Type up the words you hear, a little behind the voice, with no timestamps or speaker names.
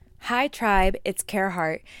Hi Tribe, it's Cara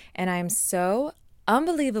Hart, and I'm so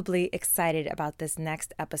unbelievably excited about this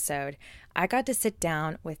next episode. I got to sit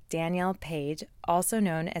down with Danielle Paige, also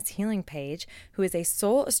known as Healing Paige, who is a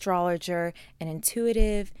soul astrologer, an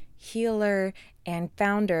intuitive healer, and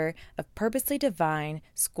founder of Purposely Divine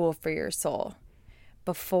School for Your Soul.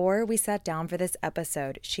 Before we sat down for this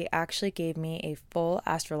episode, she actually gave me a full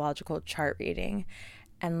astrological chart reading,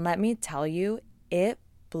 and let me tell you, it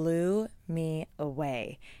blew me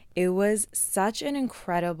away. It was such an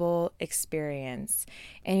incredible experience.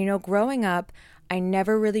 And you know, growing up, I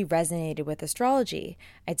never really resonated with astrology.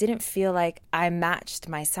 I didn't feel like I matched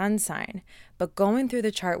my sun sign. But going through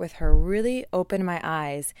the chart with her really opened my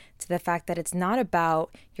eyes to the fact that it's not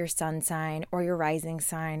about your sun sign or your rising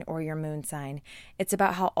sign or your moon sign. It's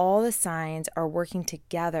about how all the signs are working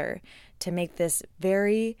together to make this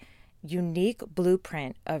very unique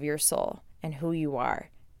blueprint of your soul and who you are.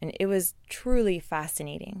 And it was truly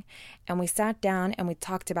fascinating. And we sat down and we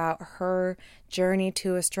talked about her journey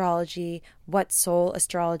to astrology, what soul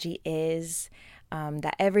astrology is,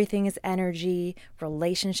 that everything is energy,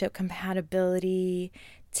 relationship compatibility,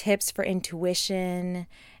 tips for intuition.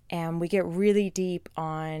 And we get really deep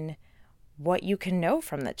on what you can know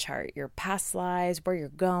from the chart, your past lives, where you're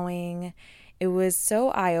going. It was so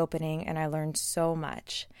eye-opening and I learned so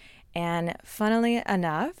much. And funnily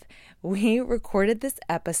enough, we recorded this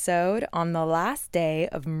episode on the last day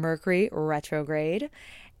of Mercury retrograde,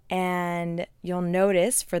 and you'll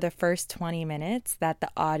notice for the first 20 minutes that the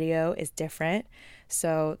audio is different.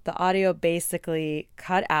 So the audio basically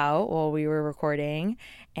cut out while we were recording,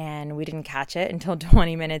 and we didn't catch it until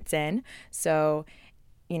 20 minutes in. So,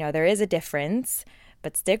 you know, there is a difference,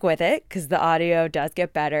 but stick with it because the audio does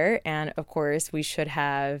get better. And of course, we should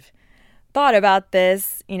have thought about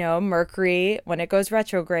this. You know, Mercury, when it goes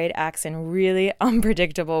retrograde, acts in really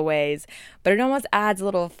unpredictable ways, but it almost adds a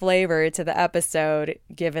little flavor to the episode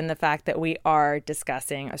given the fact that we are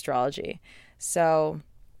discussing astrology. So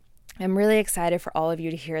I'm really excited for all of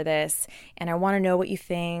you to hear this, and I want to know what you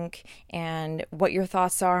think and what your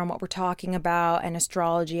thoughts are on what we're talking about and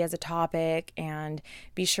astrology as a topic, and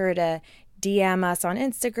be sure to DM us on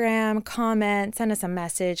Instagram, comment, send us a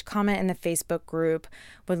message, comment in the Facebook group.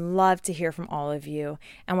 Would love to hear from all of you.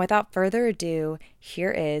 And without further ado, here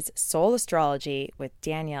is Soul Astrology with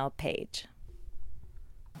Danielle Paige.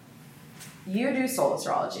 You do soul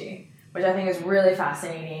astrology, which I think is really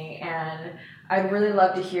fascinating, and I'd really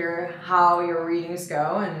love to hear how your readings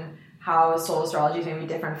go and how soul astrology is maybe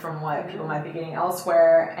different from what people might be getting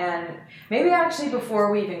elsewhere. And maybe actually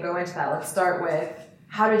before we even go into that, let's start with,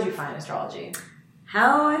 how did you find astrology?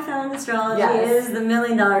 How I found astrology is the $1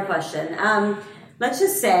 million question. Let's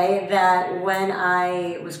just say that when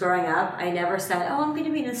I was growing up, I never said, oh, I'm going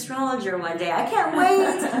to be an astrologer one day. I can't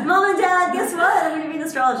wait. Mom and Dad, guess what? I'm going to be an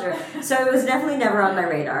astrologer. So it was definitely never on my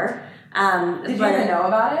radar. Did you even know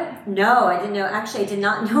about it? No, I didn't know. Actually, I did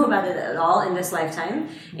not know about it at all in this lifetime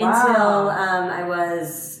until I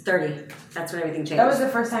was 30. That's when everything changed. That was the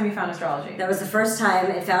first time you found astrology? That was the first time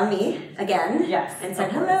it found me again. Yes. And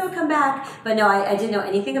said, hello, come back. But no, I didn't know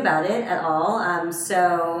anything about it at all.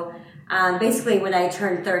 Basically, when I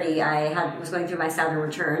turned 30, I was going through my Saturn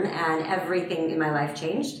return, and everything in my life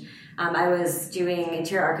changed. I was doing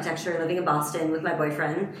interior architecture, living in Boston with my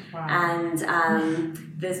boyfriend, and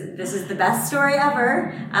this is the best story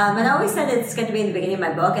ever. And I always said it's going to be in the beginning of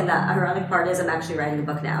my book, and the ironic part is I'm actually writing a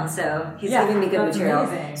book now, so he's giving me good material.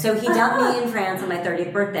 Amazing. So he dumped me in France on my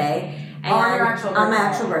 30th birthday. And on your actual birthday? On my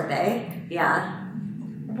actual birthday, yeah.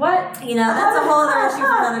 What? You know, that's a whole other issue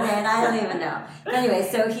for another day, and I don't even know. But anyway,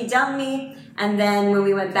 so he dumped me, and then when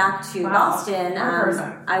we went back to Boston,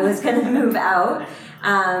 I was going to move out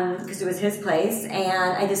because it was his place,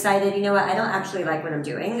 and I decided, you know what, I don't actually like what I'm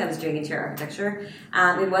doing. I was doing interior architecture.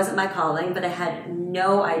 It wasn't my calling, but I had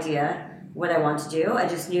no idea what I wanted to do. I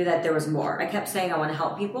just knew that there was more. I kept saying I want to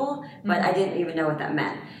help people, but I didn't even know what that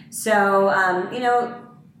meant. So, you know,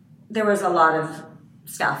 there was a lot of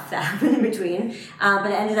stuff that happened in between, but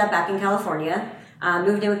I ended up back in California.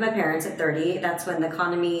 Moved in with my parents at 30. That's when the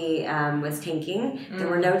economy was tanking. There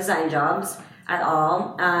were no design jobs at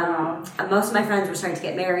all. Most of my friends were starting to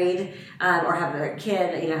get married or have a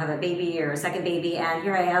kid, you know, have a baby or a second baby, and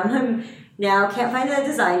here I am. Now can't find a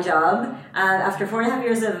design job. After 4.5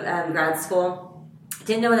 years of grad school,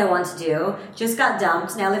 didn't know what I wanted to do. Just got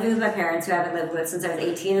dumped. Now living with my parents, who I haven't lived with since I was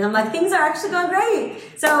 18, and I'm like, things are actually going great.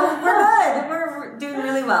 So we're good. We're doing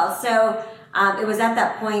really well. So it was at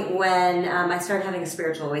that point when I started having a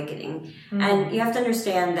spiritual awakening. And you have to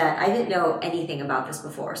understand that I didn't know anything about this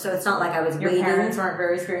before. So it's not like I was Your waiting. parents weren't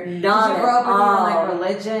very spiritual. Did you Not grow up with all. even like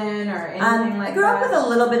religion or anything like that? I grew up with a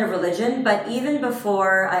little bit of religion, but even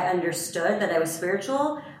before I understood that I was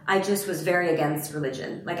spiritual, I just was very against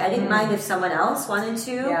religion. Like I didn't mind if someone else wanted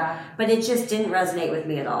to, but it just didn't resonate with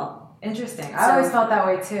me at all. Interesting. I always felt that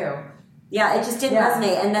way too. Yeah, it just didn't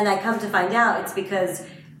resonate. And then I come to find out it's because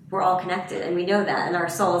we're all connected and we know that and our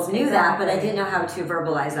souls knew that, but I didn't know how to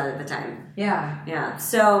verbalize that at the time. Yeah. Yeah.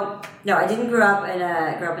 So no, I didn't grow up in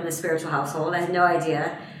a spiritual household. I had no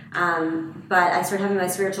idea. But I started having my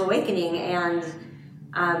spiritual awakening and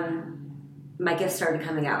my gifts started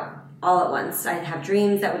coming out all at once. I'd have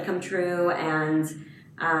dreams that would come true and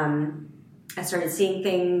I started seeing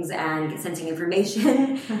things and sensing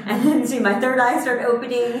information and then seeing my third eye start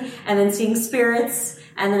opening and then seeing spirits.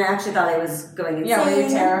 And then I actually thought I was going insane. Yeah, were you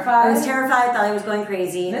terrified? I was terrified, thought I was going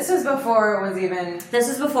crazy. This was before it was even... This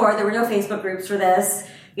was before. There were no Facebook groups for this.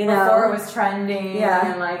 You know, before it was trending. Yeah,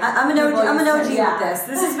 and like I'm an OG with this.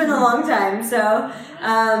 This has been a long time. So,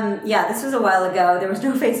 this was a while ago. There was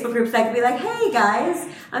no Facebook groups that could be like, "Hey guys,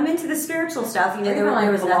 I'm into the spiritual stuff." You know,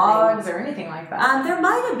 there was blogs nothing. or anything like that. There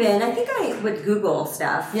might have been. I think I would Google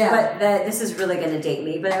stuff. Yeah. But this is really going to date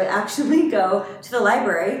me. But I would actually go to the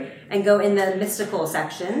library and go in the mystical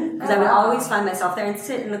section because I would always find myself there and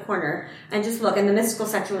sit in the corner and just look. And the mystical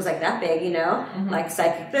section was like that big, you know, like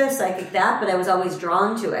psychic this, psychic that. But I was always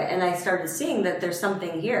drawn to it, and I started seeing that there's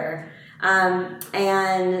something here. So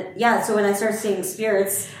when I started seeing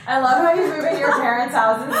spirits, I love how you move in your parents'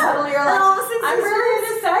 house and suddenly you're like, I'm really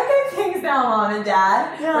into psychic things now, Mom and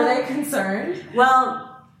Dad. Yeah. Were they concerned? Well,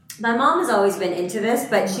 my mom has always been into this,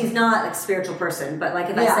 but she's not a spiritual person. But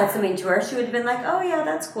like if I said something to her, she would have been like, "Oh yeah,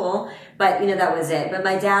 that's cool." But that was it. But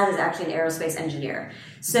my dad is actually an aerospace engineer,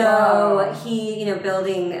 so he,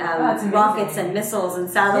 building rockets and missiles and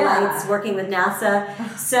satellites, working with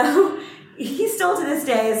NASA. So he still to this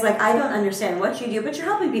day is like, I don't understand what you do, but you're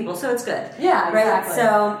helping people, so it's good. Yeah, exactly. Right?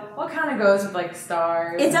 So what kind of goes with like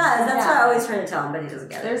stars? It does. That's what I always try to tell him, but he doesn't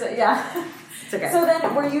get it. It's okay. So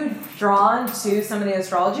then, were you drawn to some of the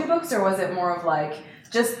astrology books, or was it more of like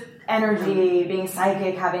just energy, being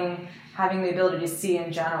psychic, having the ability to see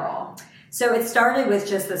in general? So it started with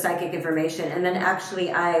just the psychic information, and then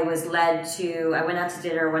actually I went out to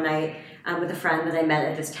dinner one night with a friend that I met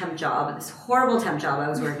at this temp job, this horrible temp job I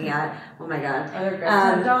was working at. Oh my God. Are there good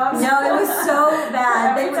temp jobs? No, it was so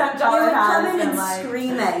bad. They would come in and like...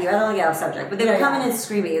 scream at you. I don't want to get off subject, but they would come in and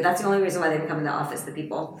scream at you. That's the only reason why they would come in the office, the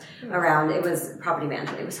people around. It was property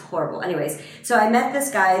management. It was horrible. Anyways, so I met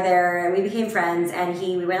this guy there, and we became friends, and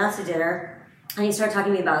we went out to dinner, and he started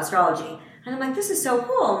talking to me about astrology. And I'm like, this is so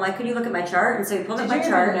cool. I'm like, could you look at my chart? And so he pulled up my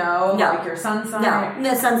chart. No, like your sun sign?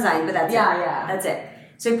 No, sun sign, but that's it. Yeah. That's it.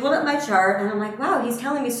 So he pulled up my chart, and I'm like, wow, he's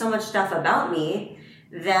telling me so much stuff about me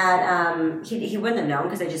that he wouldn't have known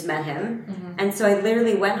because I just met him. Mm-hmm. And so I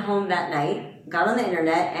literally went home that night, got on the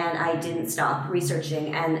internet, and I didn't stop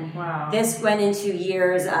researching. And this went into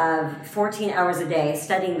years of 14 hours a day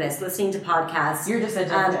studying this, listening to podcasts. You're just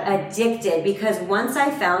addicted. Addicted, because once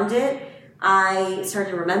I found it, I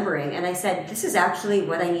started remembering, and I said, this is actually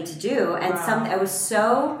what I need to do. And I was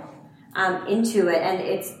so into it,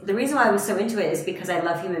 and the reason why I was so into it is because I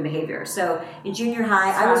love human behavior. So in junior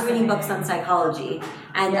high, I was reading books on psychology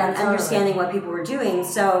and understanding what people were doing.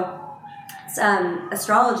 So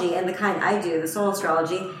astrology, and the kind I do, the soul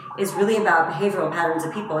astrology, is really about behavioral patterns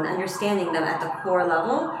of people and understanding them at the core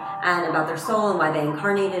level and about their soul and why they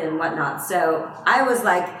incarnated and whatnot. So I was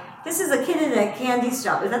like, this is a kid in a candy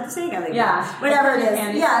shop. Is that the saying? Whatever it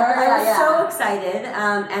is. I was so excited,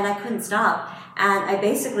 and I couldn't stop. And I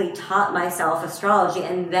basically taught myself astrology,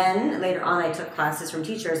 and then later on I took classes from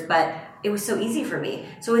teachers, but it was so easy for me.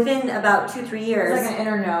 So within about 2-3 years... It's like an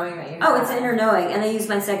inner knowing that you have. Oh, it's an inner knowing, and I used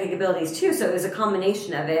my psychic abilities too, so it was a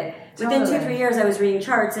combination of it. Within 2-3 years I was reading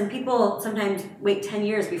charts, and people sometimes wait 10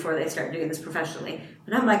 years before they start doing this professionally.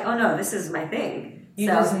 And I'm like, oh no, this is my thing. You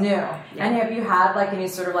just knew. Yeah. And have you had like any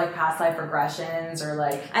sort of like past life regressions or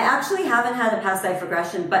like... I actually haven't had a past life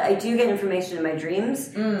regression, but I do get information in my dreams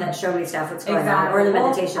that show me stuff, what's going on, or in the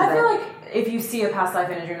meditation. I feel like if you see a past life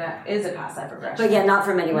in a dream, that is a past life regression. But yeah, not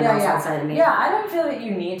from anyone else outside of me. Yeah, I don't feel that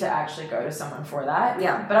you need to actually go to someone for that.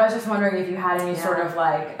 Yeah. But I was just wondering if you had any sort of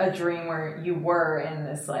like a dream where you were in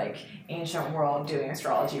this like ancient world doing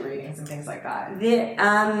astrology readings and things like that.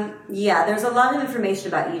 There's a lot of information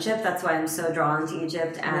about Egypt. That's why I'm so drawn to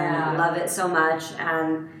Egypt and love it so much.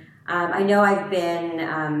 And I know I've been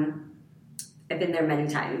there many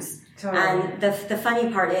times. Totally. And the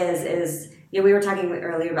funny part is Yeah, we were talking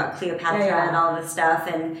earlier about Cleopatra and all this stuff.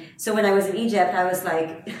 And so when I was in Egypt, I was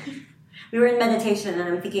like, we were in meditation and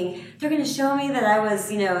I'm thinking, they're going to show me that I was,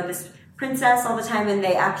 this princess all the time. And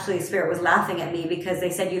they actually, Spirit was laughing at me because they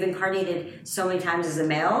said, you've incarnated so many times as a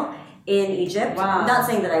male in Egypt. Wow. I'm not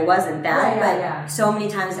saying that I wasn't that, but so many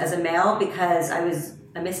times as a male because I was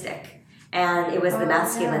a mystic. And it was the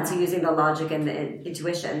masculine, so using the logic and the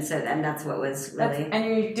intuition. So, and that's what was really... and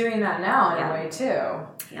you're doing that now in a way,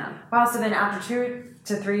 too. Yeah. Wow, so then after 2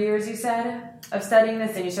 to 3 years, you said, of studying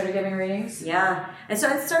this, then you started giving readings? Yeah. And so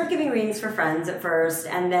I started giving readings for friends at first,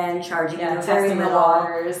 and then charging very little.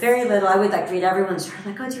 Very little. I would read everyone's chart,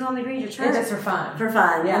 like, oh, do you want me to read your chart? Just for fun. For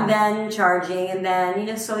fun. Yeah. And then charging, and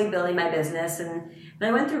then, slowly building my business. And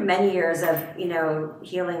I went through many years of,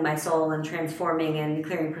 healing my soul and transforming and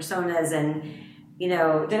clearing personas and,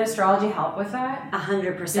 Did astrology help with that?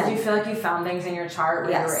 100%. Did you feel like you found things in your chart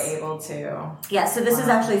where you were able to? Yeah, so this is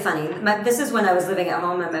actually funny. This is when I was living at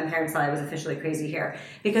home and my parents thought I was officially crazy here.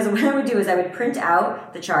 Because what I would do is I would print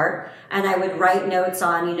out the chart and I would write notes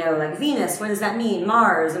on, like Venus, what does that mean?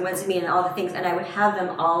 Mars, and what does it mean? And all the things. And I would have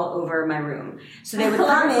them all over my room. So they would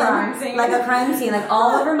come in like a crime scene, like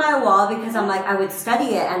all over my wall because I'm like, I would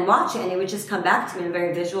study it and watch it and it would just come back to me and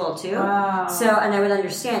very visual too. Wow. So, and I would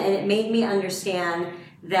understand. And it made me understand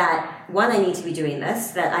that one, I need to be doing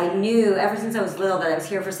this, that I knew ever since I was little that I was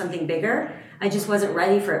here for something bigger. I just wasn't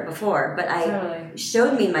ready for it before, but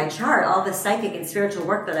showed me in my chart all the psychic and spiritual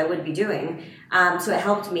work that I would be doing. So it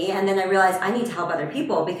helped me. And then I realized I need to help other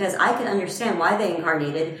people because I can understand why they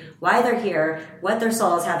incarnated, why they're here, what their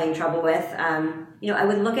soul is having trouble with. I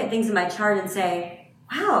would look at things in my chart and say,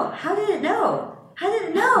 wow, how did it know? I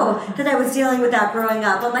didn't know that I was dealing with that growing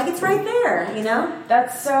up. I'm like, it's right there,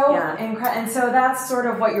 That's so incredible. And so that's sort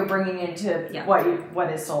of what you're bringing into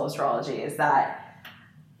what is soul astrology is that,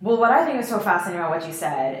 well, what I think is so fascinating about what you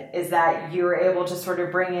said is that you were able to sort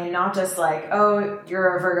of bring in not just like, oh,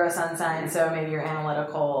 you're a Virgo sun sign, so maybe you're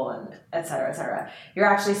analytical and et cetera, et cetera. You're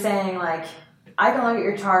actually saying like, I can look at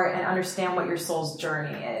your chart and understand what your soul's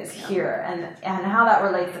journey is here and how that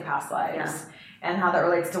relates to past lives. Yeah. And how that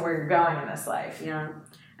relates to where you're going in this life. Yeah,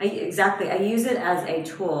 exactly. I use it as a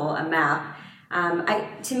tool, a map.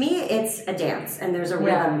 To me, it's a dance, and there's a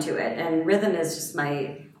rhythm to it. And rhythm is just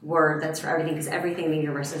my word that's for everything, because everything in the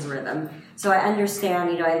universe is rhythm. So I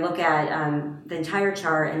understand, I look at the entire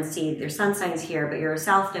chart and see their sun signs here, but your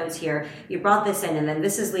south node's here. You brought this in, and then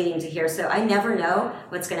this is leading to here. So I never know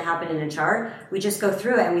what's going to happen in a chart. We just go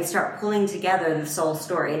through it, and we start pulling together the soul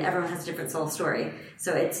story, and everyone has a different soul story.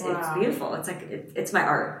 So it's beautiful. It's like it's my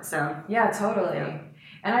art. So yeah, totally. Yeah.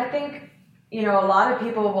 And I think a lot of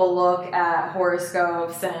people will look at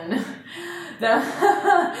horoscopes and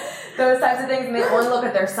those types of things, and they only look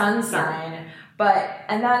at their sun sign.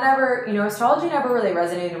 And that never, astrology never really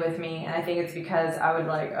resonated with me. And I think it's because I would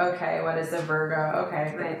like, okay, what is a Virgo?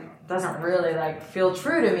 Okay, it doesn't really feel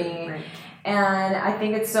true to me. Right. And I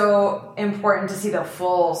think it's so important to see the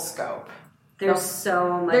full scope. There's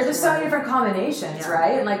so much. There's just so many different combinations,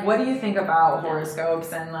 right? And what do you think about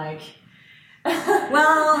horoscopes and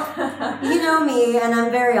Well, you know me, and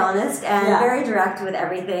I'm very honest and very direct with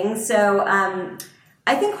everything. So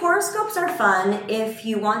I think horoscopes are fun if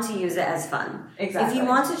you want to use it as fun. Exactly. If you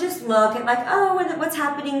want to just look at what's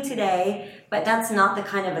happening today, but that's not the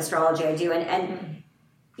kind of astrology I do. And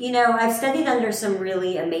I've studied under some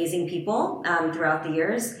really amazing people throughout the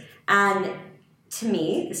years, and to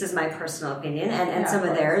me, this is my personal opinion, and some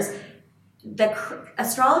of theirs,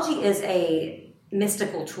 astrology is a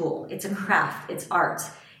mystical tool. It's a craft. It's art.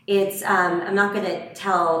 It's I'm not going to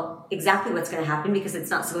tell exactly what's going to happen because it's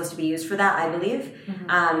not supposed to be used for that, I believe.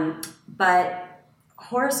 Mm-hmm. But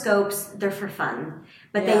horoscopes, they're for fun.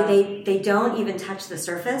 But they don't even touch the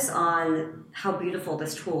surface on how beautiful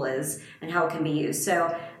this tool is and how it can be used.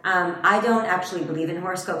 So I don't actually believe in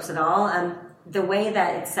horoscopes at all. The way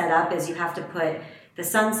that it's set up is you have to put the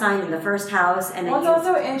sun sign in the first house, and then it's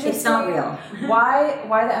also interesting. It's not real.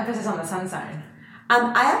 Why the emphasis on the sun sign?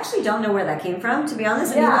 I actually don't know where that came from, to be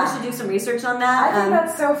honest. Maybe I should do some research on that. I think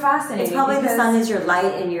that's so fascinating. It's probably the sun is your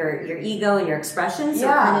light and your ego and your expression, so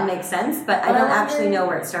it kind of makes sense. But I don't actually know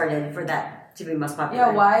where it started for that to be most popular.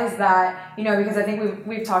 Yeah, why is that? Because I think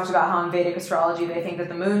we've talked about how in Vedic astrology they think that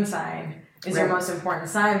the moon sign is your most important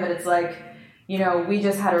sign, but it's we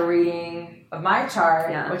just had a reading of my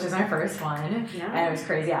chart, which is my first one, and it was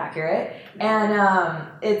crazy accurate. And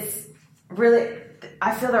it's really,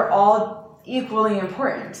 I feel they're all equally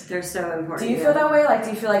important. They're so important. Do you feel that way? Do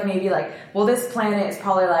you feel maybe this planet is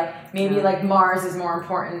probably maybe Mars is more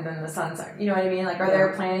important than the sun sign? You know what I mean? Are there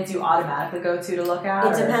planets you automatically go to look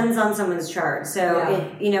at? It depends on someone's chart. So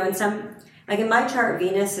in some, Like in my chart,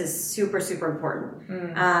 Venus is super, super important.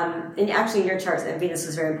 And actually in your chart, Venus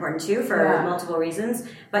is very important too for multiple reasons.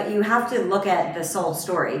 But you have to look at the soul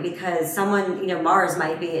story because someone, Mars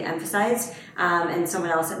might be emphasized and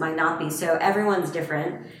someone else it might not be. So everyone's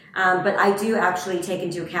different. But I do actually take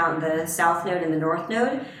into account the South Node and the North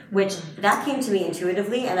Node, which that came to me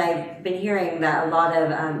intuitively. And I've been hearing that a lot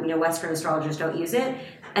of, Western astrologers don't use it.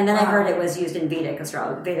 And then I heard it was used in Vedic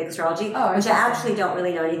astrology, which I actually don't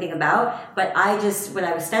really know anything about. But when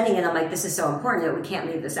I was studying it, I'm like, this is so important that we can't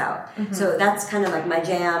leave this out. So that's kind of like my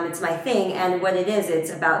jam. It's my thing. And what it is,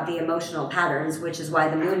 it's about the emotional patterns, which is why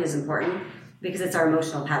the moon is important because it's our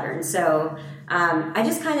emotional patterns. So I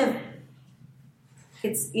just kind of,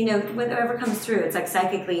 it's, whatever comes through, it's like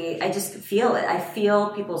psychically, I just feel it. I feel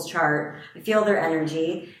people's chart. I feel their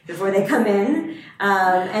energy before they come in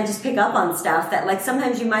and just pick up on stuff that like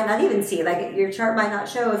sometimes you might not even see. Like your chart might not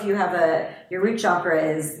show if you have your root chakra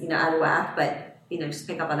is, out of whack, but, just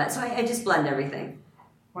pick up on that. So I just blend everything.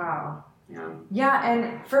 Wow. Yeah.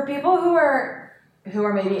 And for people who are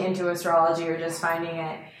maybe into astrology or just finding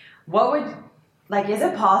it, is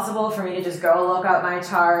it possible for me to just go look up my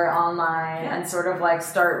chart online and sort of like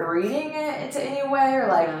start reading it any way?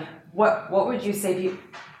 Or what would you say?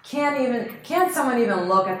 Can someone even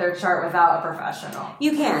look at their chart without a professional?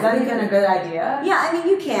 You can. Is that even a good idea? Yeah,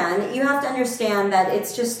 you can. You have to understand that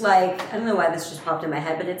it's just like, I don't know why this just popped in my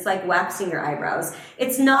head, but it's like waxing your eyebrows.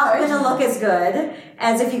 It's not going to look as good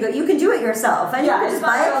as if you can do it yourself. And you can just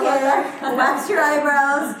buy a kit, wax your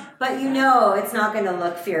eyebrows, but it's not going to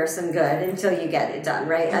look fierce and good until you get it done,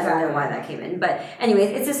 right? Exactly. I don't know why that came in. But anyways,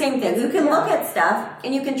 it's the same thing. You can look at stuff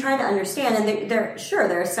and you can try to understand. And there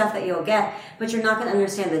is stuff that you'll get, but you're not going to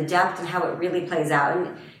understand the depth and how it really plays out.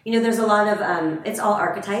 And, there's a lot of, it's all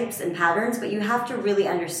archetypes and patterns, but you have to really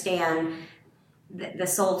understand the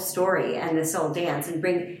soul story and the soul dance and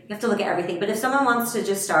you have to look at everything. But if someone wants to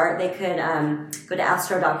just start, they could go to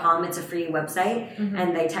astro.com. It's a free website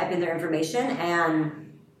and they type in their information and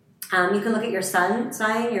you can look at your sun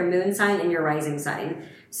sign, your moon sign, and your rising sign.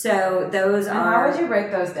 So those and how would you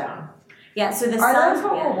break those down? Yeah, so are those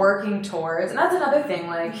what we're working towards? And that's another thing,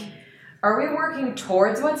 like, are we working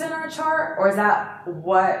towards what's in our chart? Or is that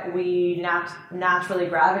what we naturally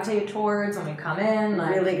gravitate towards when we come in?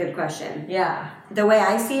 Really good question. Yeah. The way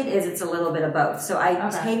I see it is it's a little bit of both. So I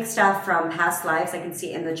take stuff from past lives I can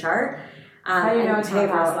see in the chart. How do you know it's from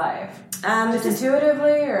past life? Just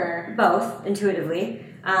intuitively or? Both, intuitively.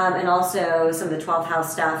 And also some of the 12th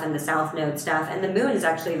house stuff and the South Node stuff. And the moon is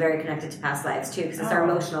actually very connected to past lives too, because it's our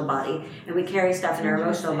emotional body. And we carry stuff in our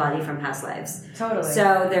emotional body from past lives. Totally.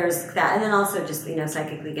 So there's that. And then also just,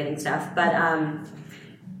 psychically getting stuff. But,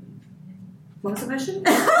 what was the question?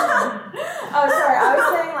 Oh, sorry. I was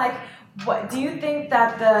saying, what do you think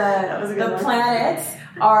that the planets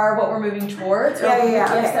are what we're moving towards? Or the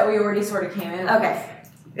gifts that we already sort of came in with? Okay.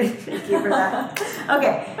 Thank you for that.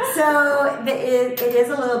 Okay, so it is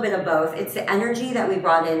a little bit of both. It's the energy that we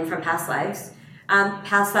brought in from past lives.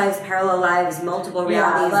 Past lives, parallel lives, multiple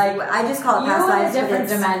realities. I just call it past lives. A different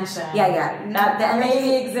dimension. Yeah. That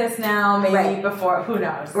maybe exists now, maybe before. Who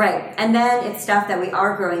knows? Right. And then it's stuff that we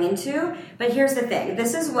are growing into. But here's the thing.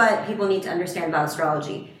 This is what people need to understand about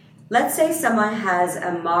astrology. Let's say someone has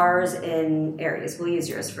a Mars in Aries. We'll use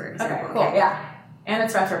yours for example. Okay, cool. Yeah. And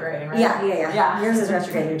it's retrograding, right? Yeah. Yours is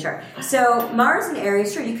retrograding in your chart. So Mars and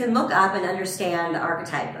Aries, sure, you can look up and understand the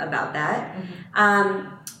archetype about that.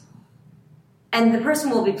 And the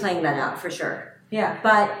person will be playing that out for sure. Yeah.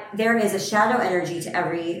 But there is a shadow energy to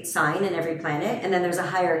every sign and every planet, and then there's a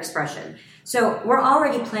higher expression. So we're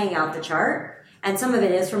already playing out the chart, and some of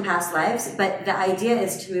it is from past lives, but the idea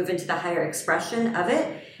is to move into the higher expression of it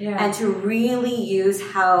and to really use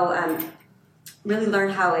really learn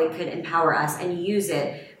how it could empower us and use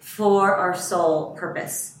it for our soul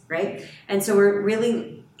purpose, right? And so we're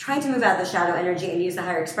really trying to move out of the shadow energy and use the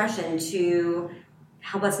higher expression to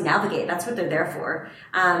help us navigate. That's what they're there for.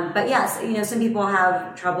 But yes, some people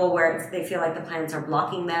have trouble where they feel like the planets are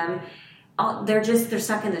blocking them. They're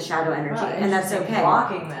stuck in the shadow energy, and that's okay.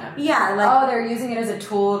 Blocking them. Yeah. They're using it as a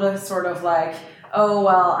tool to sort of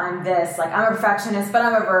I'm this. I'm a perfectionist, but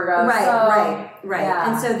I'm a Virgo. Right.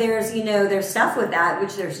 Yeah. And so there's stuff with that,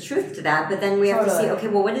 which there's truth to that, but then we have to see, okay,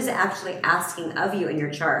 well, what is it actually asking of you in your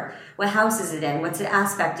chart? What house is it in? What's it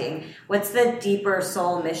aspecting? What's the deeper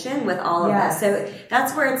soul mission with all of this? So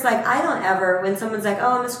that's where it's I don't ever, when someone's like,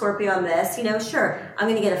 oh, I'm a Scorpio, I'm this, sure, I'm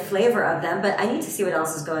going to get a flavor of them, but I need to see what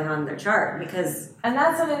else is going on in their chart because... And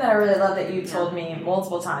that's something that I really love that you told me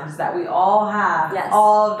multiple times, that we all have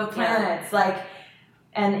all of the planets.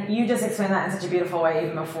 And you just explained that in such a beautiful way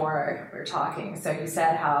even before we were talking. So you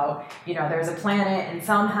said how, there's a planet in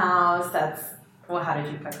some house that's, well, how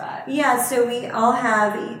did you put that? Yeah, so we all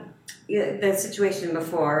have the situation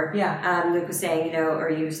before. Yeah. Luke was saying, or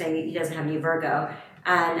you were saying he doesn't have any Virgo.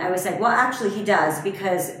 And I was like, well, actually he does,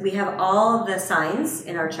 because we have all the signs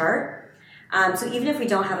in our chart. So even if we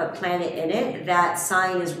don't have a planet in it, that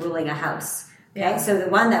sign is ruling a house. Okay, yeah. So the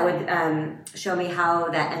one that would show me how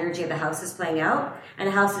that energy of the house is playing out, and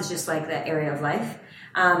a house is just like the area of life.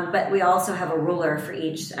 But we also have a ruler for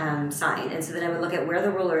each sign, and so then I would look at where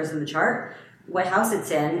the ruler is in the chart, what house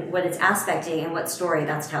it's in, what it's aspecting, and what story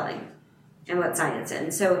that's telling, and what sign it's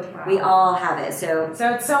in. So we all have it. So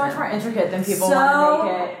it's so much more intricate than people want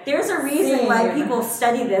to make it. There's a reason why people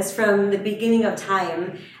study this from the beginning of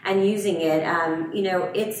time and using it.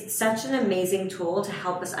 It's such an amazing tool to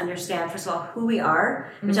help us understand, first of all, who we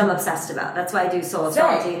are, which I'm obsessed about. That's why I do soul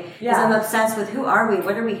astrology. Because I'm obsessed with who are we,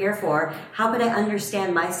 what are we here for, how can I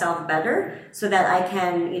understand myself better so that I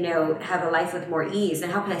can, have a life with more ease,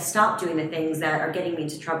 and how can I stop doing the things that are getting me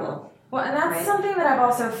into trouble. Well, and that's something that I've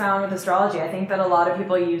also found with astrology. I think that a lot of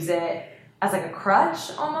people use it as like a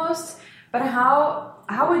crutch almost. But how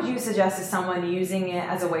would you suggest to someone using it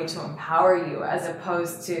as a way to empower you, as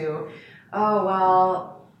opposed to, oh,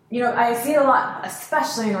 well, I see it a lot,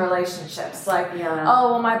 especially in relationships. Like,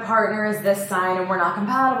 oh, well, my partner is this sign and we're not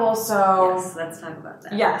compatible, so... Yes, let's talk about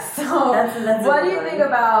that. Yes. So that's what do you think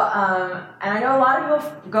about... and I know a lot of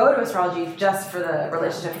people go to astrology just for the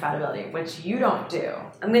relationship compatibility, which you don't do.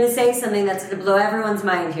 I'm going to say something that's going to blow everyone's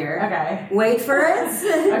mind here. Okay. Wait for it.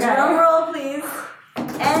 Okay. Drum roll, please.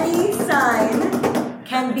 Any sign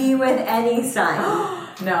can be with any sign.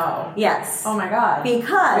 No. Yes. Oh my God.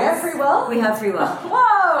 Because we have free will? We have free will.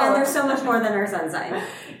 Whoa! And there's so much more than our sun sign.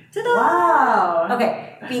 Ta-da! Wow.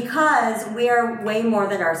 Okay, because we are way more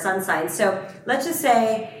than our sun sign. So let's just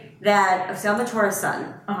say that, so I'm a Taurus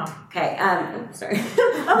sun. Uh-huh. Okay, sorry.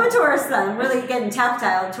 I'm a Taurus sun. I'm really getting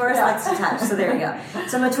tactile. Taurus likes to touch, so there we go.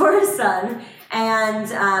 So I'm a Taurus sun,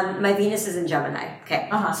 and my Venus is in Gemini. Okay.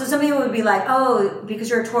 Uh-huh. So some people would be like, oh, because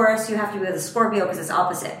you're a Taurus, you have to be with a Scorpio because it's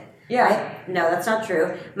opposite. Yeah. Right? No, that's not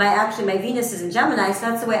true. My Venus is in Gemini, so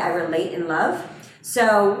that's the way I relate in love.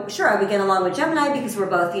 So sure, I would get along with Gemini because we're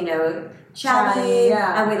both, chatty,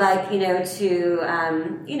 and we like,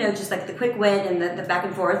 to, just like the quick wit and the back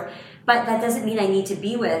and forth. But that doesn't mean I need to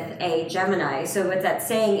be with a Gemini. So what that's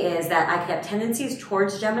saying is that I could have tendencies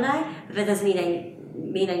towards Gemini, but that doesn't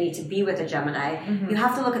mean I need to be with a Gemini. Mm-hmm. You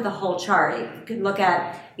have to look at the whole chart. You could look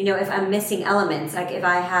at, if I'm missing elements, like if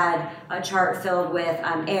I had a chart filled with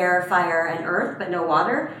air, fire, and earth, but no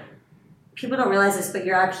water. People don't realize this, but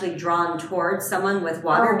you're actually drawn towards someone with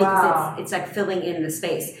water because it's like filling in the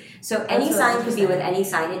space. So any sign could be with any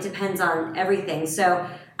sign. It depends on everything. So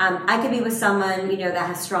I could be with someone, that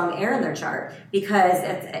has strong air in their chart because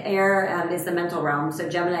air is the mental realm. So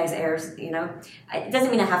Gemini's air, it doesn't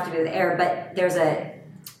mean I have to be with air, but there's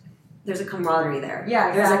a camaraderie there. Yeah,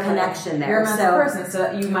 exactly. There's a connection there. You're a mental person,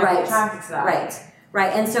 so you might be attracted to that.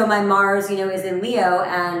 Right. And so my Mars, is in Leo,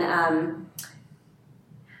 and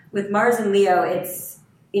with Mars in Leo, it's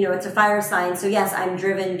a fire sign. So yes, I'm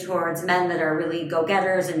driven towards men that are really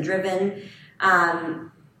go-getters and driven.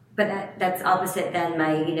 But that's opposite than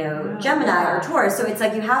my, Gemini or Taurus. So it's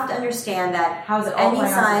like you have to understand that any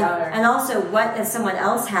sign, and also what does someone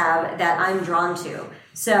else have that I'm drawn to.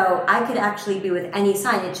 So I could actually be with any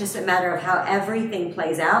sign. It's just a matter of how everything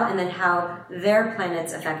plays out and then how their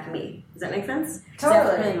planets affect me. Does that make sense?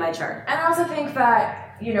 Totally. That's in my chart. And I also think that,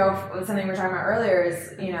 something we were talking about earlier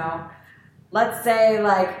is, let's say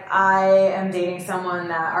like I am dating someone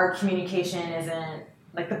that our communication isn't,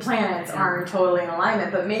 like the planets aren't totally in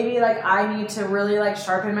alignment, but maybe like I need to really like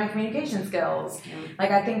sharpen my communication skills. Yeah.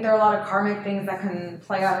 Like I think there are a lot of karmic things that can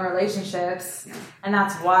play out in relationships, and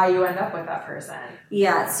that's why you end up with that person.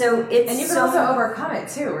 Yeah, so it's and you can also overcome it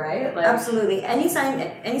too, right? Like, absolutely, any sign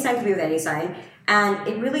can be with any sign, and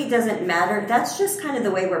it really doesn't matter. That's just kind of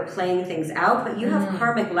the way we're playing things out. But you have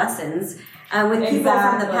karmic lessons with people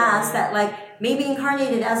from the past that like. Maybe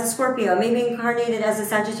incarnated as a Scorpio, maybe incarnated as a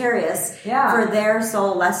Sagittarius for their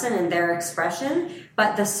soul lesson and their expression,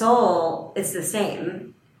 but the soul is the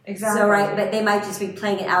same. Exactly. So, but they might just be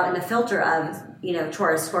playing it out in the filter of,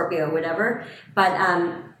 Taurus, Scorpio, whatever. But,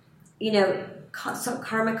 so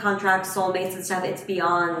karmic contracts, soulmates and stuff, it's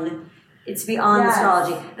beyond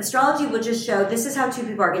astrology. Astrology will just show this is how two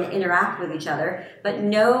people are going to interact with each other, but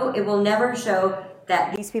no, it will never show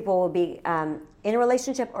that these people will be in a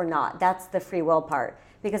relationship or not. That's the free will part.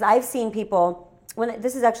 Because I've seen people,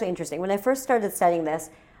 this is actually interesting. When I first started studying this,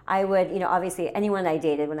 I would, obviously anyone I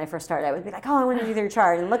dated when I first started, I would be like, oh, I want to do their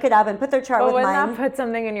chart and look it up and put their chart with mine. But wouldn't that put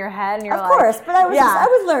something in your head and you're like... Of course, but I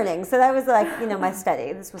was learning. So that was like, my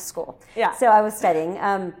study. This was school. Yeah. So I was studying.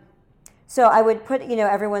 So I would put,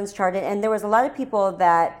 everyone's chart in, and there was a lot of people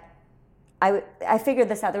that I figured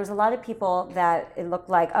this out. There was a lot of people that it looked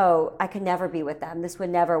like, oh, I could never be with them. This would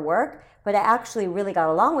never work. But I actually really got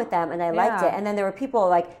along with them, and I liked it. And then there were people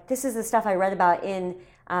like, this is the stuff I read about in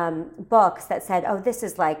books that said, oh, this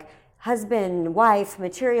is like husband, wife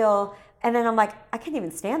material. And then I'm like, I can't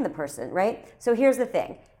even stand the person, right? So here's the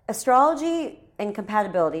thing. Astrology and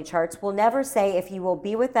compatibility charts will never say if you will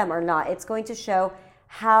be with them or not. It's going to show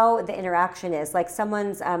how the interaction is. Like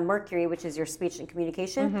someone's Mercury, which is your speech and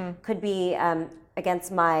communication, could be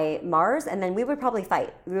against my Mars, and then we would probably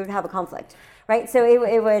fight. We would have a conflict, right? So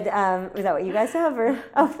it would, was that what you guys have? Or,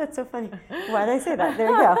 oh, that's so funny. Why did I say that? There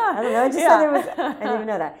you go. I don't know. I just said it was, I didn't even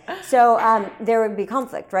know that. So there would be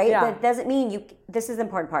conflict, right? Yeah. That doesn't mean this is the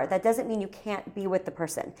important part. That doesn't mean you can't be with the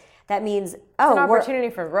person. That means, it's an opportunity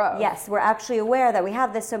for growth. Yes, we're actually aware that we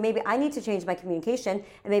have this, so maybe I need to change my communication,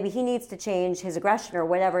 and maybe he needs to change his aggression or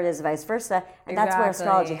whatever it is, vice versa, and that's where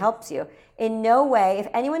astrology helps you. In no way, if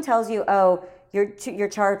anyone tells you, oh, your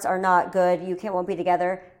charts are not good, won't be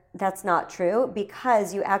together, that's not true,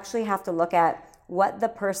 because you actually have to look at what the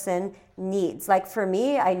person needs. Like for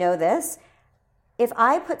me, I know this. If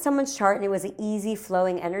I put someone's chart and it was an easy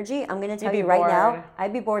flowing energy, I'm going to tell you right now,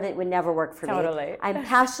 I'd be bored. It would never work for me. Totally. I'm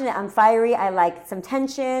passionate. I'm fiery. I like some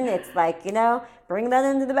tension. It's like, bring that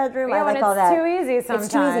into the bedroom. Yeah, I like all that. It's too easy sometimes.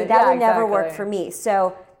 It's too easy. That would never work for me.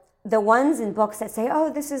 So the ones in books that say,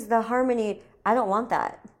 oh, this is the harmony, I don't want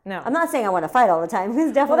that. No. I'm not saying I want to fight all the time.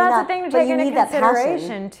 It's definitely that's not. The thing to take into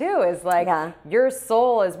consideration too, is like your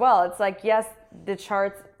soul as well. It's like, yes, the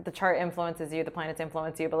chart influences you, the planets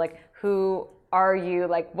influence you, but like who are you,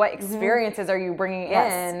 like what experiences are you bringing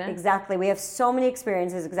in? Exactly. We have so many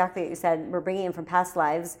experiences, exactly what you said, we're bringing in from past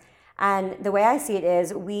lives. And the way I see it is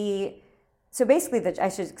so basically I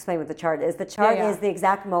should explain what the chart is. The chart is the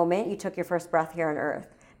exact moment you took your first breath here on Earth.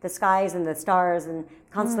 The skies and the stars and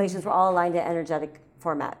constellations were all aligned in energetic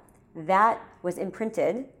format. That was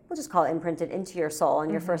imprinted, we'll just call it imprinted, into your soul on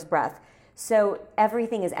your first breath. So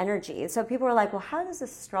everything is energy. So people are like, well, how does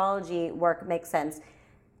astrology work, make sense?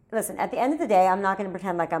 Listen, at the end of the day, I'm not going to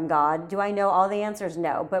pretend like I'm God. Do I know all the answers?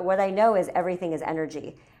 No. But what I know is everything is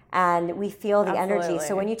energy. And we feel the energy.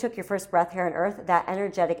 So when you took your first breath here on Earth, that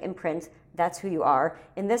energetic imprint, that's who you are.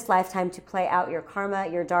 In this lifetime, to play out your karma,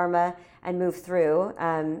 your dharma, and move through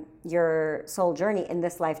your soul journey in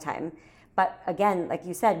this lifetime. But again, like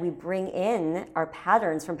you said, we bring in our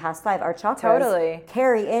patterns from past life. Our chakras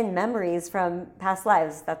carry in memories from past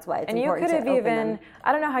lives. That's why it's important to open them. And you could have even,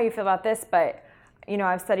 I don't know how you feel about this, but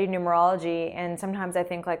I've studied numerology, and sometimes I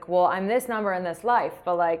think like, well, I'm this number in this life,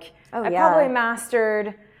 but like I probably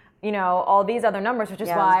mastered, all these other numbers, which is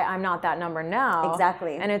why I'm not that number now.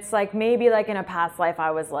 Exactly. And it's like maybe like in a past life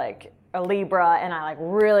I was like a Libra and I like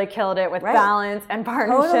really killed it with balance and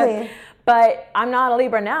partnership. Totally. But I'm not a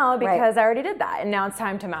Libra now because I already did that, and now it's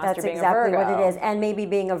time to master being a Virgo. That's exactly what it is. And maybe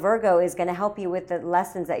being a Virgo is going to help you with the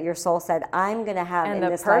lessons that your soul said, I'm going to have in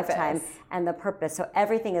this lifetime, and the purpose. So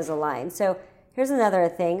everything is aligned. So here's another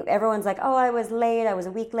thing. Everyone's like, oh, I was late. I was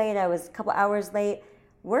a week late. I was a couple hours late.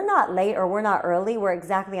 We're not late or we're not early. We're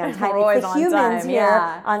exactly on time. It's the humans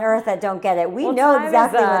here on Earth that don't get it. We know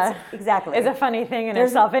exactly It's a funny thing in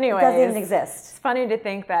itself anyways. It doesn't even exist. It's funny to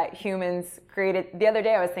think that humans created... The other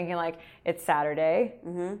day I was thinking like, it's Saturday,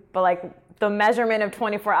 but like the measurement of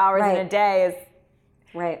 24 hours in a day is...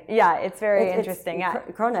 Right. Yeah, it's very interesting.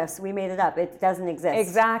 Chronos, we made it up. It doesn't exist.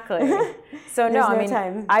 Exactly. So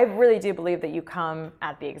time. I really do believe that you come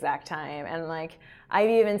at the exact time. And like,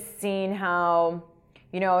 I've even seen how...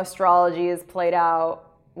 astrology is played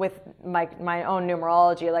out with my own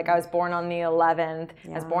numerology. Like I was born on the 11th. I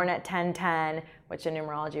was born at 10:10, which in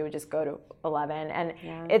numerology would just go to 11. And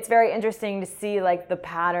it's very interesting to see like the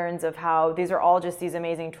patterns of how these are all just these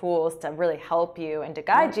amazing tools to really help you and to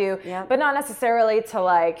guide you, but not necessarily to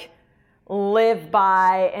like live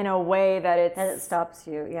by in a way that it stops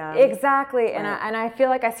you. Exactly. Right. And I feel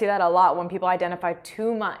like I see that a lot when people identify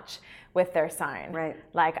too much with their sign. Right.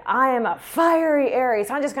 Like, I am a fiery Aries,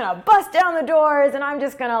 so I'm just going to bust down the doors and I'm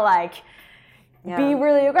just going to like be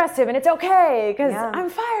really aggressive, and it's okay because I'm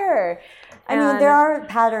fire. I mean, there are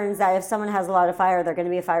patterns that if someone has a lot of fire, they're going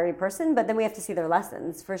to be a fiery person, but then we have to see their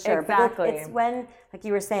lessons for sure. Exactly. But it's when, like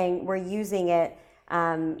you were saying, we're using it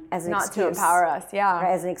as an excuse. Not to empower us,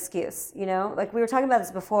 right, as an excuse, Like we were talking about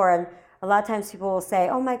this before, and a lot of times people will say,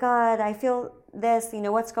 oh my God, I feel this,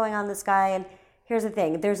 what's going on in the sky? And here's the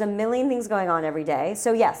thing. There's a million things going on every day.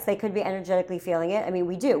 So yes, they could be energetically feeling it. I mean,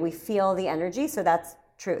 we do. We feel the energy, so that's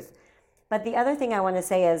truth. But the other thing I want to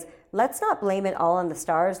say is, let's not blame it all on the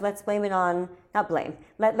stars. Let's blame it on, not blame.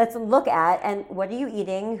 Let's look at, and what are you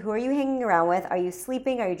eating? Who are you hanging around with? Are you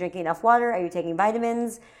sleeping? Are you drinking enough water? Are you taking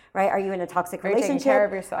vitamins? Right? Are you in a toxic relationship? Are you taking care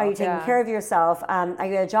of yourself? Are you taking care of yourself? Are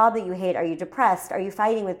you at a job that you hate? Are you depressed? Are you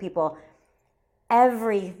fighting with people?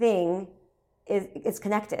 Everything is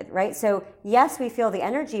connected, right? So yes, we feel the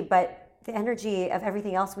energy, but the energy of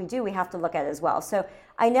everything else we do, we have to look at as well. So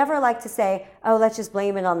I never like to say, oh, let's just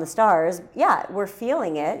blame it on the stars. Yeah, we're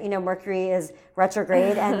feeling it. You know, Mercury is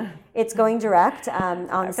retrograde and it's going direct on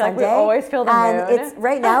Sunday. Like we always feel the moon. And it's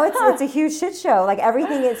right now it's a huge shit show. Like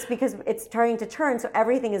everything is, because it's starting to turn, so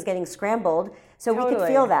everything is getting scrambled. So we could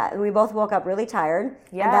feel that. And we both woke up really tired.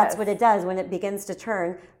 Yes. And that's what it does. When it begins to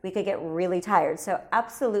turn, we could get really tired. So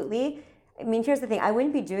absolutely. I mean, here's the thing. I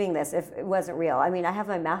wouldn't be doing this if it wasn't real. I mean, I have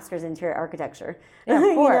my master's in interior architecture. Yeah,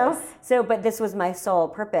 of course. You know? So, but this was my sole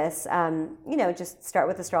purpose. You know, just start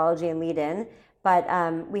with astrology and lead in. But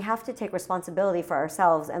we have to take responsibility for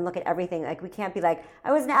ourselves and look at everything. Like, we can't be like,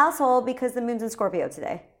 I was an asshole because the moon's in Scorpio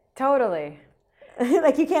today. Totally.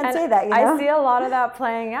 Like, you can't say that, you know? I see a lot of that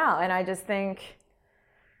playing out. And I just think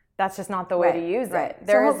that's just not the way to use it.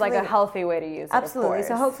 There is like a healthy way to use it. Absolutely.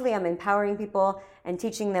 So hopefully I'm empowering people and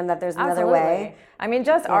teaching them that there's another way. I mean,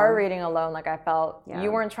 just our reading alone, like I felt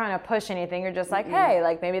you weren't trying to push anything. You're just like, hey,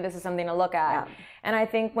 like maybe this is something to look at. Yeah. And I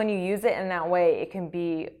think when you use it in that way, it can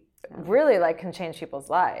be really like can change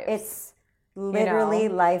people's lives. It's literally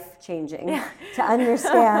life-changing to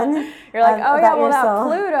understand. You're like, oh yeah, well that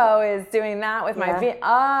Pluto is doing that with my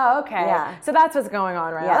oh, okay. Yeah. So that's what's going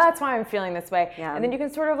on right now. That's why I'm feeling this way. Yeah. And then you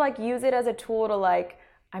can sort of like use it as a tool to like,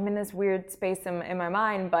 I'm in this weird space in my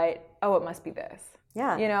mind, but oh, it must be this.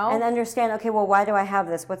 Yeah. You know? And understand, okay, well, why do I have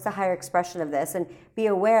this? What's the higher expression of this? And be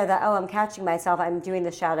aware that, oh, I'm catching myself. I'm doing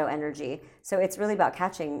the shadow energy. So it's really about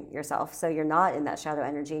catching yourself. So you're not in that shadow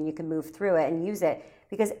energy and you can move through it and use it.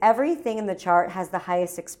 Because everything in the chart has the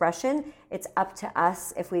highest expression. It's up to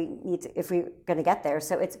us if we're going to get there.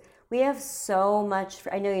 So we have so much,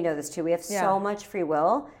 I know you know this too, we have so much free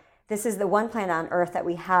will. This is the one planet on Earth that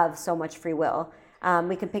we have so much free will.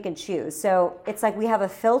 We can pick and choose. So it's like we have a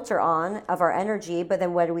filter on of our energy, but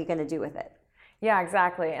then what are we going to do with it? Yeah,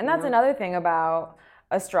 exactly. And that's another thing about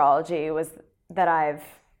astrology was that I've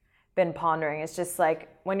been pondering. It's just like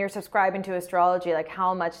when you're subscribing to astrology, like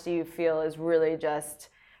how much do you feel is really just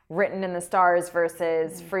written in the stars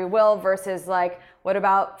versus free will versus like what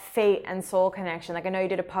about fate and soul connection? Like I know you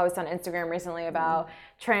did a post on Instagram recently about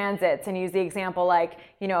transits and use the example like,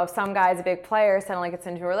 you know, if some guy's a big player suddenly gets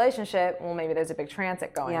into a relationship, well maybe there's a big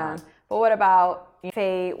transit going on. But what about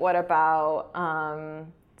fate? What about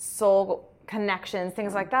soul connections,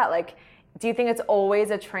 things like that? Like do you think it's always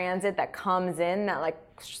a transit that comes in that like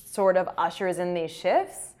sort of ushers in these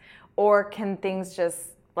shifts? Or can things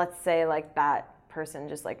just, let's say like that person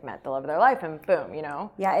just like met the love of their life and boom, you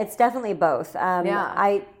know? Yeah, it's definitely both.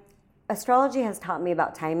 Astrology has taught me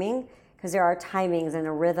about timing because there are timings and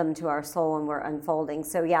a rhythm to our soul when we're unfolding.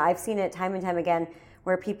 So yeah, I've seen it time and time again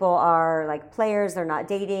where people are like players, they're not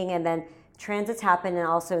dating, and then transits happen and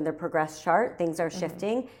also in their progress chart, things are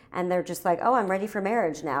shifting and they're just like, oh, I'm ready for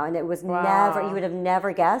marriage now. And it was never, you would have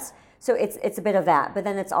never guessed. So it's a bit of that. But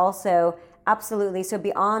then it's also absolutely, so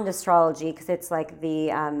beyond astrology, because it's like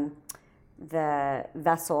the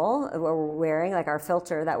vessel we're wearing, like our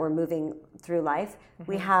filter that we're moving through life,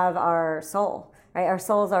 we have our soul, right? Our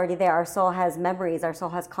soul is already there. Our soul has memories. Our soul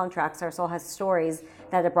has contracts. Our soul has stories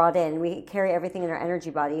that are brought in. We carry everything in our energy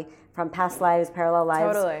body from past lives, parallel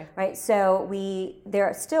lives, right? So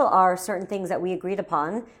there still are certain things that we agreed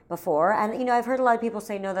upon before. And, you know, I've heard a lot of people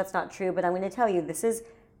say, no, that's not true. But I'm going to tell you, this is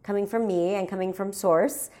coming from me and coming from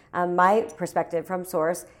source. My perspective from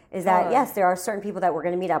source is that, yes, there are certain people that we're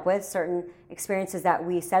going to meet up with, certain experiences that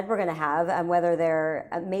we said we're going to have, and whether they're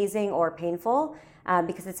amazing or painful,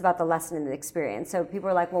 because it's about the lesson in the experience. So people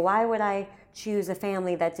are like, well, why would I choose a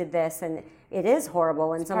family that did this? And it is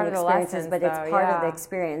horrible in some of the experiences, but it's part of the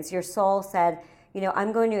experience. Your soul said, you know,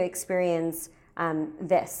 I'm going to experience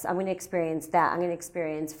this. I'm going to experience that. I'm going to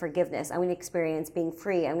experience forgiveness. I'm going to experience being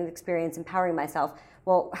free. I'm going to experience empowering myself.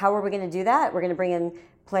 Well, how are we going to do that? We're going to bring in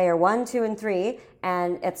player 1, 2, and 3,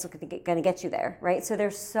 and it's going to get you there, right? So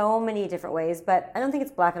there's so many different ways, but I don't think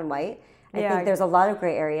it's black and white. I think there's a lot of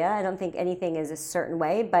gray area. I don't think anything is a certain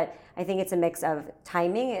way, but I think it's a mix of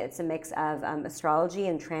timing. It's a mix of astrology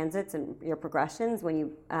and transits and your progressions when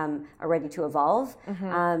you are ready to evolve.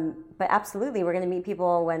 But absolutely, we're going to meet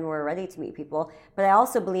people when we're ready to meet people. But I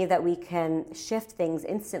also believe that we can shift things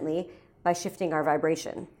instantly by shifting our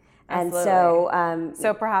vibration. And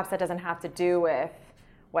so perhaps that doesn't have to do with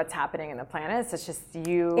what's happening in the planets. It's just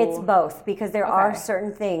you. It's both, because there are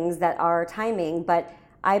certain things that are timing, but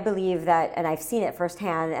I believe that, and I've seen it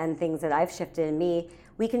firsthand, and things that I've shifted in me,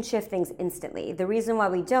 we can shift things instantly. The reason why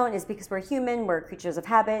we don't is because we're human, we're creatures of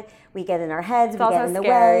habit, we get in our heads, we get in the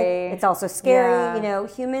way. It's also scary. Yeah. You know,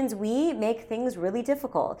 humans, we make things really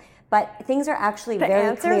difficult. But things are actually very clear.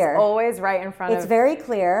 The answer's always right in front of you. It's very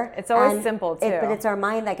clear. It's always simple, too. But it's our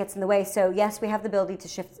mind that gets in the way. So yes, we have the ability to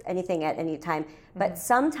shift anything at any time. But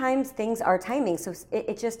sometimes things are timing. So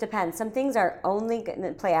it just depends. Some things are only going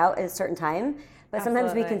to play out at a certain time. But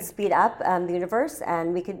sometimes we can speed up the universe,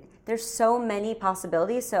 and there's so many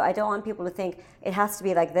possibilities. So I don't want people to think it has to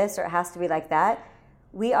be like this or it has to be like that.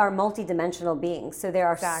 We are multidimensional beings. So there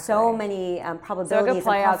are so many probabilities so it could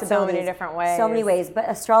play and out so many different ways. So many ways. But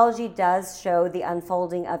astrology does show the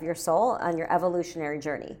unfolding of your soul on your evolutionary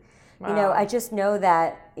journey. Wow. You know, I just know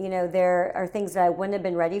that, you know, there are things that I wouldn't have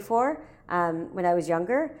been ready for when I was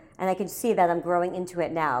younger. And I can see that I'm growing into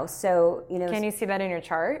it now. So, you know. Can you see that in your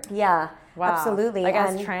chart? Yeah, absolutely. Like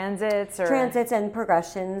as transits or? Transits and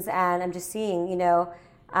progressions. And I'm just seeing, you know.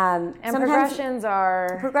 And progressions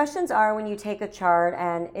are? Progressions are when you take a chart,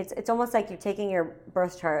 and it's almost like you're taking your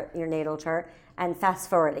birth chart, your natal chart, and fast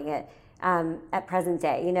forwarding it at present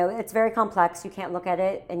day. You know, it's very complex. You can't look at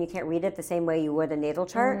it and you can't read it the same way you would a natal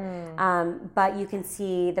chart. But you can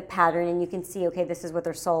see the pattern, and you can see, okay, this is what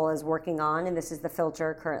their soul is working on, and this is the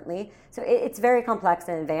filter currently. So it's very complex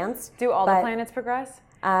and advanced. Do all the planets progress?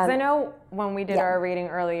 Because I know when we did our reading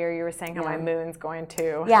earlier, you were saying how my moon's going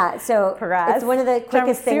to so progress. It's one of the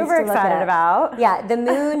quickest things to look at. I'm super excited about. Yeah, the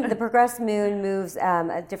moon, the progressed moon moves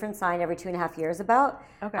a different sign every 2.5 years about.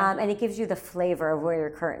 Okay. And it gives you the flavor of where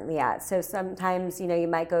you're currently at. So sometimes, you know, you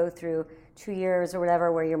might go through 2 years or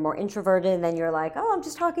whatever where you're more introverted, and then you're like, oh, I'm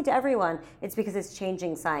just talking to everyone. It's because it's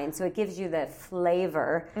changing signs. So it gives you the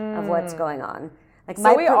flavor of what's going on. Like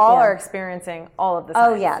so we all are experiencing all of the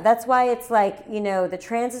signs. Oh yeah, that's why it's like, you know, the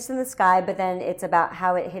transits in the sky, but then it's about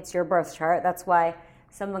how it hits your birth chart. That's why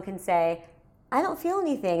someone can say, I don't feel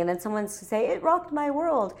anything, and then someone can say, it rocked my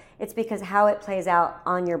world. It's because how it plays out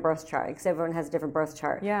on your birth chart, because everyone has a different birth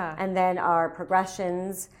chart. Yeah. And then our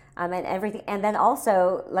progressions and everything. And then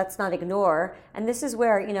also, let's not ignore, and this is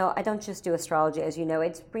where, you know, I don't just do astrology, as you know,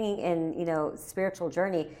 it's bringing in, you know, spiritual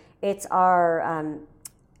journey. It's our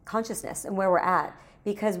consciousness and where we're at,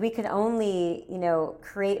 because we can only, you know,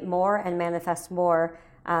 create more and manifest more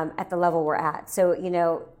at the level we're at. So, you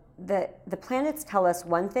know, the planets tell us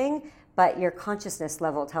one thing, but your consciousness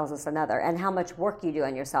level tells us another, and how much work you do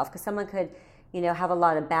on yourself. Because someone could, you know, have a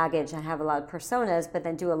lot of baggage and have a lot of personas, but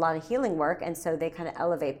then do a lot of healing work, and so they kind of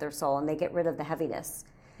elevate their soul and they get rid of the heaviness.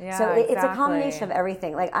 Yeah, so it's a combination of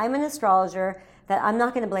everything. Like, I'm an astrologer, that I'm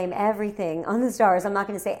not going to blame everything on the stars. I'm not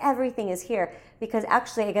going to say everything is here, because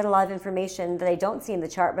actually I get a lot of information that I don't see in the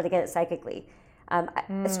chart, but I get it psychically.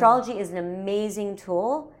 Astrology is an amazing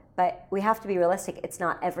tool, but we have to be realistic. It's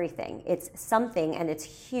not everything. It's something, and it's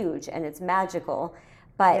huge, and it's magical.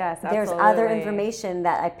 But there's other information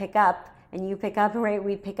that I pick up, and you pick up, right?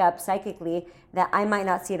 We pick up psychically, that I might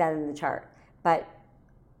not see that in the chart. But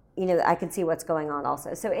you know, I can see what's going on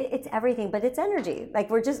also. So it's everything, but it's energy. Like,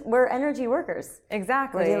 we're energy workers.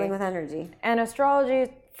 Exactly. We're dealing with energy. And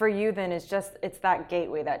astrology for you then is just, it's that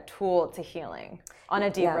gateway, that tool to healing on a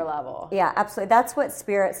deeper level. Yeah, absolutely. That's what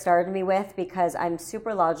Spirit started me with, because I'm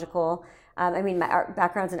super logical. I mean, my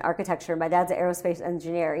background's in architecture. My dad's an aerospace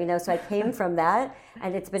engineer, you know, so I came from that,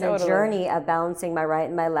 and it's been a journey of balancing my right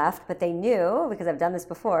and my left. But they knew, because I've done this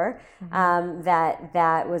before,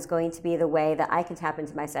 that was going to be the way that I can tap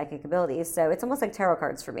into my psychic abilities. So it's almost like tarot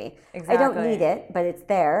cards for me. Exactly. I don't need it, but it's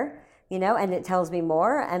there, you know, and it tells me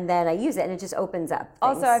more, and then I use it, and it just opens up things.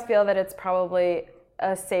 Also, I feel that it's probably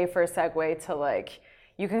a safer segue to, like,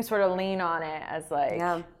 you can sort of lean on it as, like...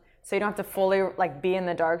 Yeah. So you don't have to fully, like, be in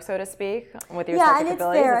the dark, so to speak, with your psychic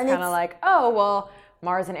abilities. It's kind of like, oh, well,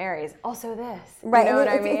 Mars and Aries, also this. Right. You know what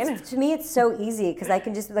I mean? To me, it's so easy, because I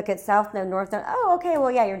can just look at South Node, North Node. Oh, okay,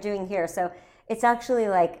 well, yeah, you're doing here. So it's actually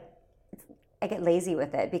like, I get lazy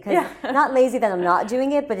with it, because not lazy that I'm not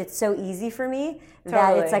doing it, but it's so easy for me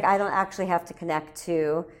that it's like I don't actually have to connect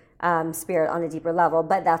to Spirit on a deeper level.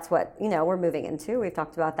 But that's what, you know, we're moving into. We've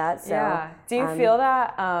talked about that. So, yeah. Do you feel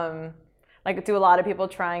that... Like, do a lot of people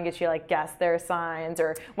try and get you like guess their signs,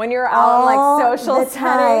 or when you're out in like social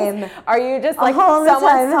settings, are you just like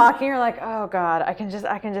someone's talking, you're like, oh God, I can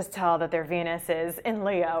just tell that their Venus is in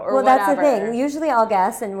Leo or whatever. Well, that's the thing. Usually I'll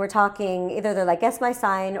guess, and we're talking, either they're like, guess my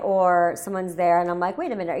sign, or someone's there, and I'm like,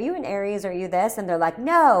 wait a minute, are you an Aries? Are you this? And they're like,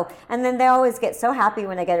 no. And then they always get so happy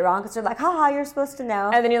when I get it wrong, because they're like, haha, you're supposed to know.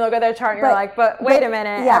 And then you look at their chart and you're like, but wait a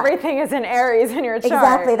minute, everything is in Aries in your chart.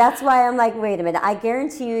 Exactly. That's why I'm like, wait a minute. I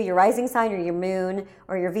guarantee you your rising sign or your moon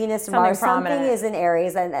or your Venus or Mars, something is in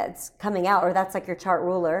Aries, and that's coming out, or that's like your chart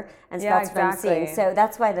ruler. And so that's what I'm seeing. So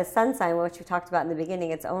that's why the sun sign, which we talked about in the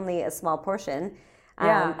beginning, it's only a small portion.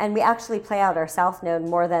 And we actually play out our south node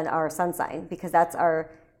more than our sun sign, because that's our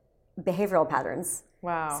behavioral patterns.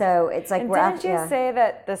 Wow. So it's like, and didn't you say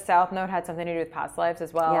that the south node had something to do with past lives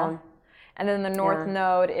as well? Yeah. And then the north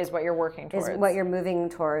node is what you're working towards. Is what you're moving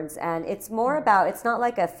towards. And it's more about, it's not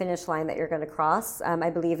like a finish line that you're going to cross, I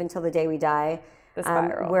believe, until the day we die. The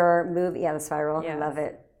spiral. We're moving, the spiral. Yes. I love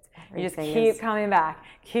it. You just keep coming back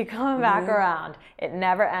around. It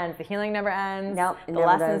never ends. The healing never ends. Nope, the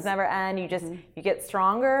lessons never end. You just, you get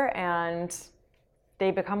stronger, and they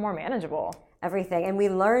become more manageable. Everything. And we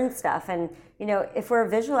learn stuff. And, if we're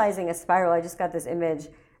visualizing a spiral, I just got this image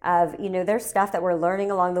of, there's stuff that we're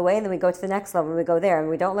learning along the way, and then we go to the next level and we go there, and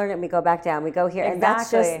we don't learn it and we go back down, we go here.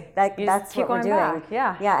 Exactly. And that's what we're doing. Back.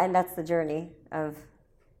 Yeah, and that's the journey of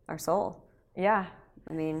our soul. Yeah.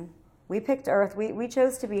 I mean, we picked Earth. We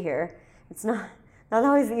chose to be here. It's not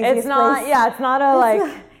always the easiest place. Yeah, it's not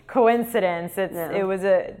a coincidence. It was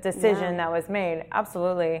a decision that was made.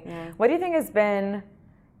 Absolutely. Yeah. What do you think has been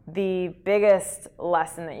the biggest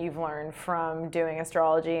lesson that you've learned from doing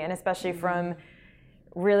astrology, and especially from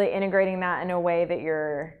really integrating that in a way that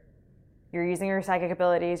you're using your psychic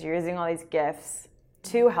abilities, you're using all these gifts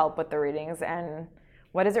to help with the readings, and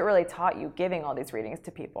what has it really taught you giving all these readings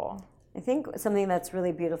to people? I think something that's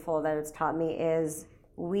really beautiful that it's taught me is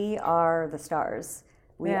we are the stars.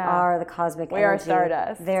 We are the cosmic energy. We are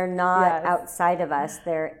stardust. They're not outside of us,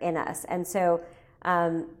 they're in us. And so,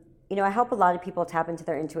 I help a lot of people tap into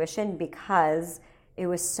their intuition, because it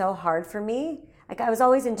was so hard for me. Like, I was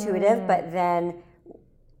always intuitive, but then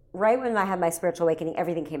right when I had my spiritual awakening,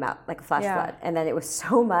 everything came out like a flash flood. And then it was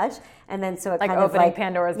so much. And then so it kind of opening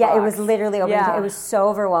Pandora's box. Yeah, it was literally opening. It was so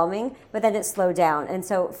overwhelming. But then it slowed down. And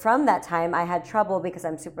so from that time, I had trouble, because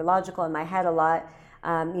I'm super logical in my head a lot,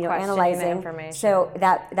 analyzing. The information. So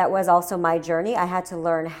that was also my journey. I had to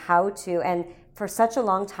learn how to, and for such a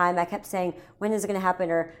long time, I kept saying, when is it going to happen?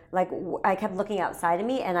 Or I kept looking outside of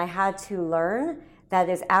me, and I had to learn that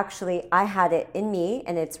is actually, I had it in me,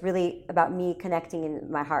 and it's really about me connecting in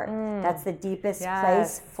my heart. That's the deepest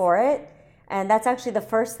place for it. And that's actually the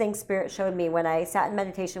first thing Spirit showed me when I sat in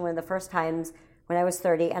meditation, one of the first times when I was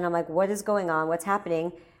 30, and I'm like, what is going on? What's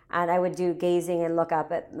happening? And I would do gazing and look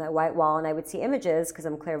up at the white wall, and I would see images, because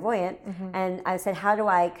I'm clairvoyant. And I said, how do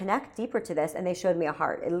I connect deeper to this? And they showed me a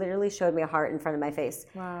heart. It literally showed me a heart in front of my face.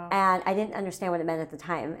 Wow. And I didn't understand what it meant at the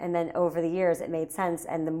time. And then over the years, it made sense.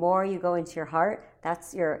 And the more you go into your heart,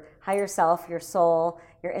 that's your higher self, your soul,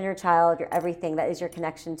 your inner child, your everything. That is your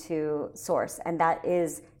connection to source. And that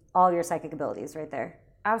is all your psychic abilities right there.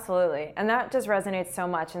 Absolutely. And that just resonates so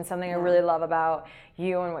much. And something I really love about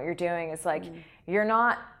you and what you're doing is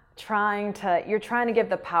you're trying to give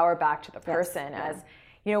the power back to the person. As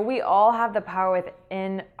we all have the power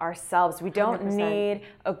within ourselves. We don't 100%. Need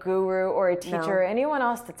a guru or a teacher or anyone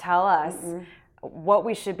else to tell us what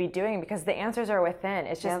we should be doing, because the answers are within.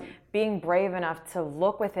 It's just being brave enough to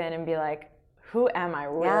look within and be like, who am I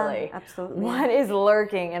really? Yeah, absolutely. What is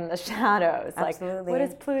lurking in the shadows? Absolutely. What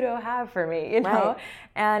does Pluto have for me?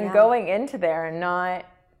 And going into there and not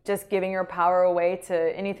just giving your power away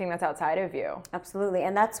to anything that's outside of you. Absolutely.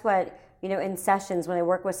 And that's what, in sessions, when I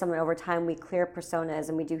work with someone over time, we clear personas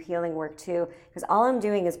and we do healing work too. Because all I'm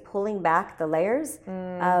doing is pulling back the layers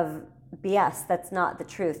of BS that's not the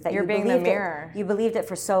truth. That you're being the mirror. You believed it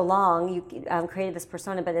for so long. You created this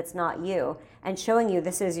persona, but it's not you. And showing you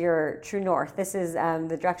this is your true north. This is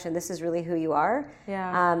the direction. This is really who you are.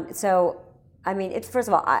 Yeah. So, I mean, it's first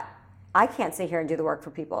of all, I can't sit here and do the work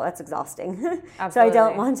for people. That's exhausting. Absolutely. So I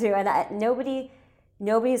don't want to. And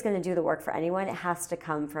nobody's going to do the work for anyone. It has to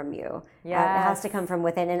come from you. Yes. It has to come from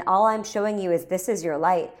within. And all I'm showing you is this is your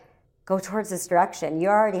light. Go towards this direction. You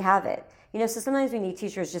already have it. So sometimes we need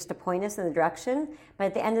teachers just to point us in the direction. But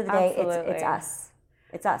at the end of the day, it's us.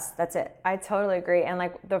 It's us. That's it. I totally agree.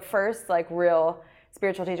 And the first real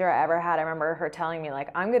spiritual teacher I ever had, I remember her telling me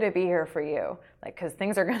I'm going to be here for you. Because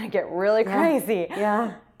things are going to get really crazy.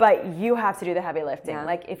 Yeah. But you have to do the heavy lifting.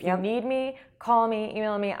 Yeah. If you need me, call me,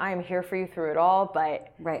 email me. I am here for you through it all.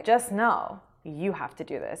 But just know you have to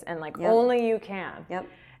do this, and like Yep. only you can. Yep.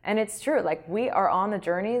 And it's true. Like we are on the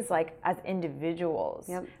journeys, like as individuals.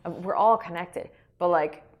 Yep. We're all connected, but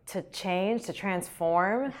like to change, to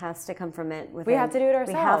transform, It has to come from it. we have to do it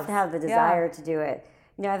ourselves. We have to have the desire to do it.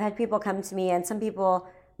 You know, I've had people come to me, and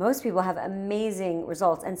most people have amazing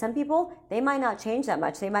results, and some people, they might not change that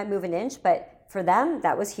much. They might move an inch, but for them,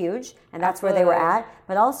 that was huge, and that's where they were at.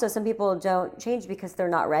 But also, some people don't change because they're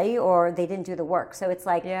not ready or they didn't do the work. So it's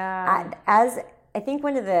like, as I think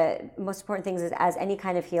one of the most important things is, as any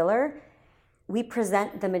kind of healer, we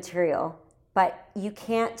present the material, but you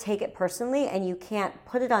can't take it personally, and you can't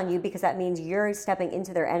put it on you, because that means you're stepping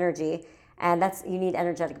into their energy, and you need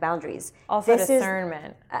energetic boundaries. Also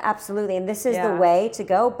discernment. Absolutely, and this is the way to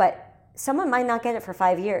go, but someone might not get it for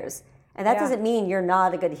 5 years. And that doesn't mean you're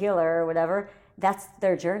not a good healer or whatever. That's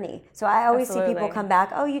their journey. So I always see people come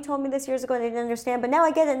back, oh, you told me this years ago and I didn't understand, but now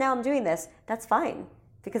I get it, now I'm doing this. That's fine,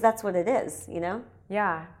 because that's what it is, you know?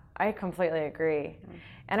 Yeah, I completely agree.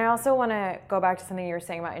 And I also want to go back to something you were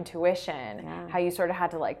saying about intuition, how you sort of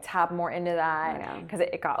had to like tap more into that because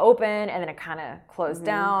it got open and then it kind of closed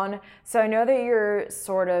down. So I know that you're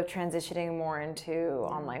sort of transitioning more into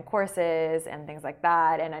online courses and things like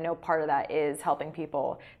that. And I know part of that is helping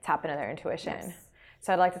people tap into their intuition. Yes.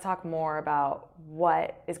 So I'd like to talk more about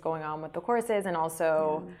what is going on with the courses, and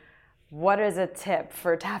also what is a tip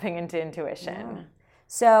for tapping into intuition? Yeah.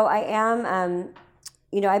 So I am,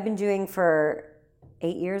 I've been doing for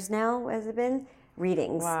 8 years now, has it been?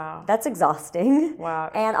 Readings. Wow. That's exhausting. Wow.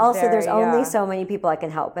 And also there's only so many people I can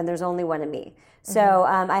help, and there's only one of me. So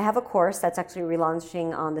I have a course that's actually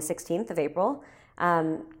relaunching on the 16th of April.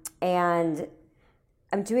 And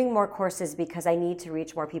I'm doing more courses because I need to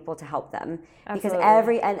reach more people to help them. Absolutely.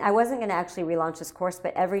 Because and I wasn't going to actually relaunch this course,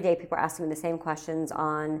 but every day people are asking me the same questions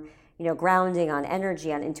on, grounding, on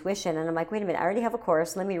energy, on intuition. And I'm like, wait a minute, I already have a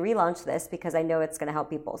course. Let me relaunch this because I know it's going to help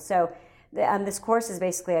people. So this course is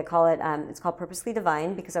basically, I call it, it's called Purposely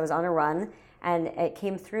Divine, because I was on a run and it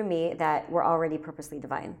came through me that we're already purposely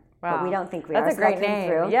divine. Wow. But we don't think we are. That's a great name.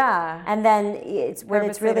 Through. Yeah. And then what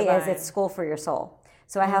it's really is, it's school for your soul.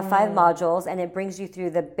 So I have 5 modules, and it brings you through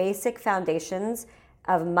the basic foundations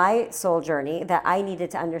of my soul journey that I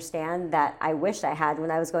needed to understand, that I wished I had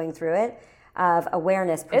when I was going through it, of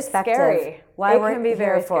awareness, perspective. It's scary. Why it we're can be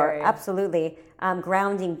very here for. scary. Absolutely.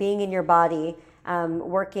 Grounding, being in your body,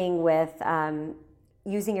 working with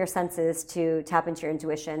using your senses to tap into your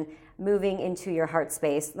intuition, moving into your heart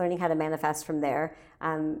space, learning how to manifest from there,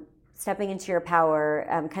 stepping into your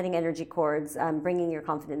power, cutting energy cords, bringing your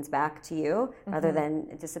confidence back to you rather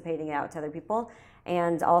than dissipating it out to other people.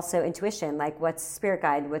 And also intuition, like what's spirit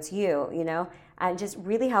guide, what's you, and just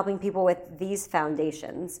really helping people with these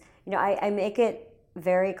foundations. I make it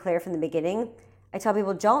very clear from the beginning. I tell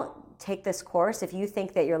people, don't take this course if you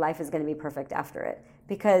think that your life is going to be perfect after it,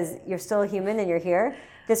 because you're still human and you're here.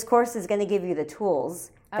 This course is going to give you the tools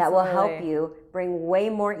that will help you bring way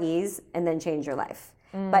more ease and then change your life.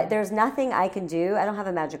 But there's nothing I can do. I don't have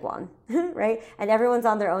a magic wand, right? And everyone's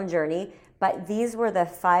on their own journey. But these were the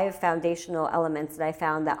 5 foundational elements that I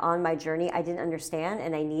found that on my journey I didn't understand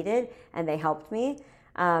and I needed, and they helped me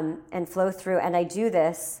and flow through. And I do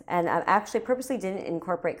this, and I actually purposely didn't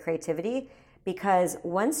incorporate creativity, because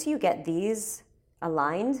once you get these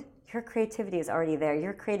aligned, your creativity is already there.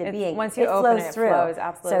 You're a creative being. Once you open it, through. Flows.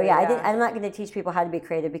 Absolutely. So I'm not going to teach people how to be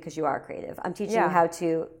creative because you are creative. I'm teaching you how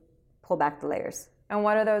to pull back the layers. And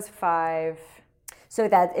what are those 5? So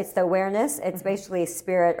that it's the awareness. It's basically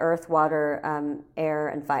spirit, earth, water, air,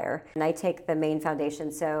 and fire. And I take the main foundation.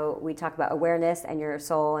 So we talk about awareness and your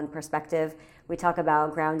soul and perspective. We talk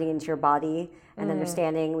about grounding into your body and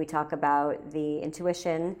understanding. We talk about the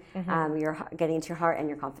intuition, your getting into your heart, and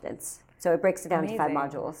your confidence. So it breaks it down to 5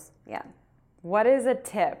 modules. Yeah. What is a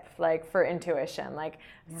tip for intuition?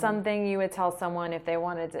 Something you would tell someone if they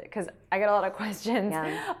wanted to, because I get a lot of questions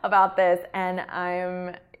about this, and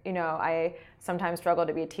I sometimes struggle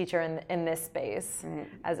to be a teacher in this space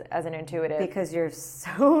as an intuitive. Because you're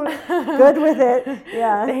so good with it.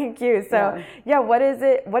 Yeah. Thank you. So what is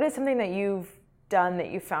it? What is something that you've done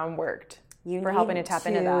that you found worked for helping to tap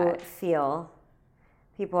into that? Feel.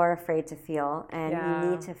 People are afraid to feel, and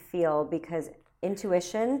you need to feel, because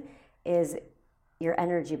intuition is your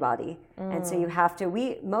energy body. And so you have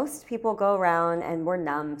to, most people go around and we're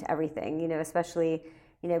numb to everything, especially,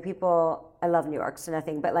 people, I love New York, so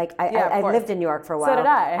nothing, but I lived in New York for a while. So did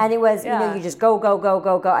I. And it was, you just go.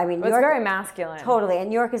 I mean, New York, very masculine. Totally. And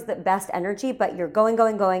New York is the best energy, but you're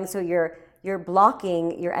going. So you're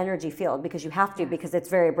blocking your energy field because you have to, because it's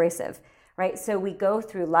very abrasive, right? So we go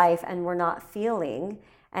through life and we're not feeling.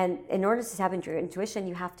 And in order to tap into your intuition,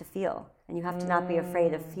 you have to feel. And you have to not be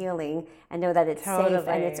afraid of feeling and know that it's safe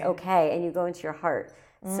and it's okay. And you go into your heart.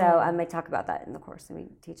 So I might talk about that in the course, and we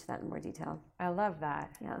teach that in more detail. I love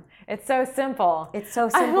that. Yeah. It's so simple. It's so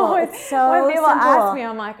simple. It's so when people simple. ask me,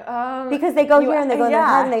 I'm like, because they go here and they go in their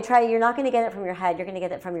head and they try. You're not going to get it from your head. You're going to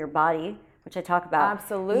get it from your body, which I talk about.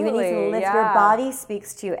 Absolutely. You need to lift your body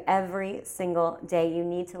speaks to you every single day. You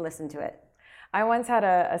need to listen to it. I once had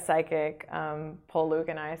a psychic pull Luke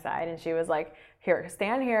and I aside, and she was like, here,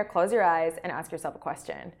 stand here, close your eyes, and ask yourself a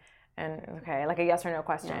question. And okay, like a yes or no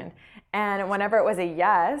question. Yeah. And whenever it was a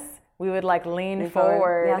yes, we would like lean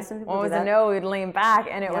forward. Yeah, when it was a no, we'd lean back.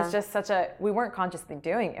 And it was just we weren't consciously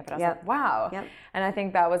doing it, but I was like, wow. Yep. And I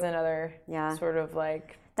think that was another sort of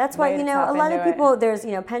like... That's why, a lot of people, there's,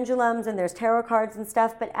 pendulums and there's tarot cards and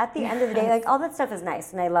stuff. But at the end of the day, like all that stuff is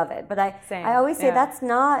nice and I love it. But I always say that's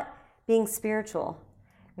not being spiritual.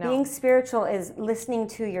 No. Being spiritual is listening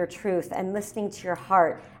to your truth and listening to your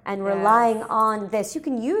heart and relying on this. You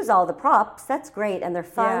can use all the props. That's great. And they're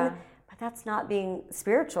fun. But that's not being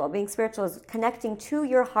spiritual. Being spiritual is connecting to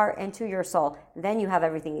your heart and to your soul. Then you have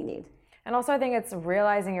everything you need. And also I think it's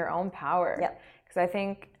realizing your own power. Because I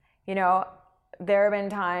think, there have been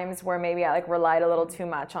times where maybe I relied a little too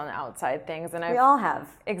much on outside things, and we all have.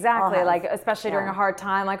 Exactly, especially during a hard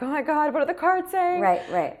time, oh my God, what are the cards saying?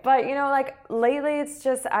 Right. But lately, it's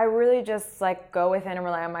just I really just go within and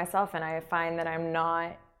rely on myself, and I find that I'm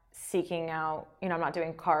not seeking out. I'm not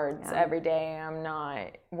doing cards every day. I'm not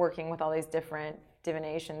working with all these different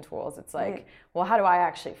divination tools. It's well, how do I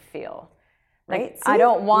actually feel? Right. See, I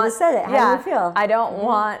don't want. You said it. How do you feel? I don't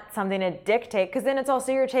want something to dictate, because then it's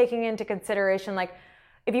also you're taking into consideration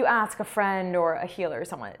if you ask a friend or a healer or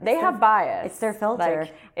someone, they have bias. It's their filter.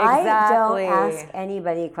 Exactly. I don't ask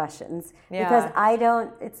anybody questions because I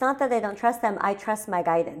don't. It's not that I don't trust them. I trust my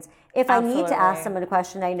guidance. If I need to ask someone a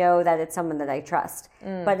question, I know that it's someone that I trust.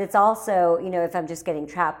 But it's also if I'm just getting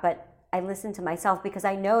trapped. But I listen to myself because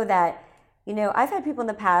I know that I've had people in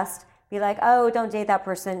the past be like, oh, don't date that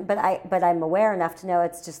person, but I'm aware enough to know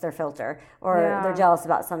it's just their filter, or they're jealous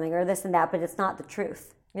about something, or this and that, but it's not the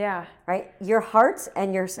truth. Yeah. Right? Your heart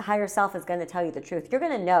and your higher self is going to tell you the truth. You're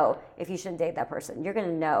going to know if you shouldn't date that person. You're going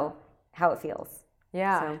to know how it feels.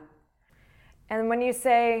 Yeah. So. And when you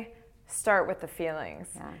say start with the feelings,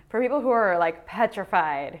 for people who are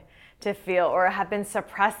petrified to feel or have been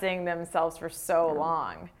suppressing themselves for so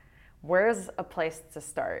long, where's a place to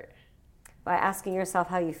start? By asking yourself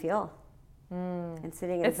how you feel. And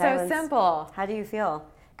sitting in silence. It's so simple. How do you feel?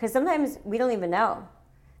 Because sometimes we don't even know.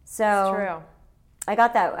 So it's true. I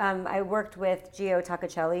got that. I worked with Gio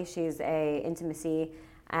Taccacelli. She's a intimacy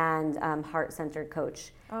and heart-centered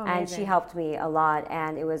coach. Oh, and she helped me a lot.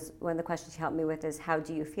 And it was one of the questions she helped me with is, how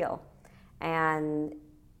do you feel? And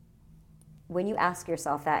when you ask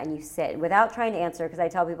yourself that and you sit without trying to answer, because I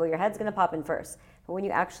tell people your head's going to pop in first. But when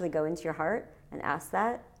you actually go into your heart and ask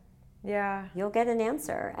that, you'll get an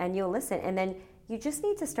answer and you'll listen. And then you just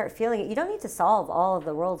need to start feeling it. You don't need to solve all of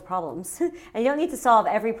the world's problems. And you don't need to solve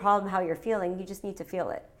every problem how you're feeling. You just need to feel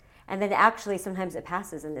it. And then actually sometimes it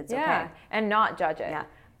passes and it's okay. And not judge it.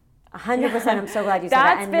 100%. I'm so glad you said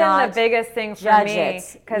that. That's been the biggest thing for me.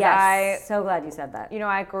 Yes, so glad you said that.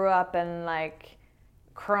 I grew up in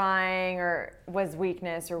crying or was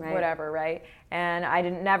weakness or whatever, right? And I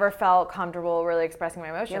never felt comfortable really expressing my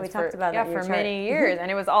emotions. We talked about that for many years,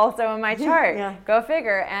 and it was also in my chart. Go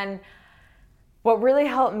figure. And what really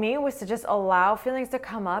helped me was to just allow feelings to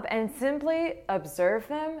come up and simply observe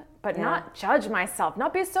them, but not judge myself,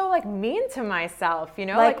 not be so mean to myself,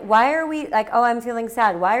 why are we oh, I'm feeling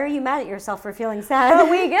sad. Why are you mad at yourself for feeling sad?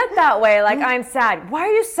 But we get that way, I'm sad. Why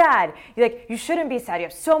are you sad? You're you shouldn't be sad. You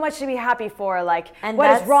have so much to be happy for. And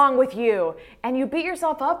what is wrong with you? And you beat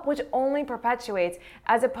yourself up, which only perpetuates,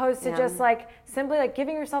 as opposed to just simply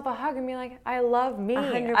giving yourself a hug and be I love me.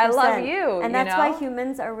 100%. I love you. And that's why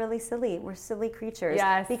humans are really silly. We're silly creatures.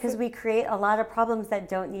 Yes. Because we create a lot of problems that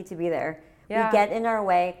don't need to be there. Yeah. We get in our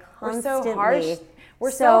way constantly.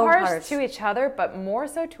 We're so harsh to each other, but more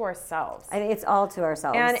so to ourselves. I think it's all to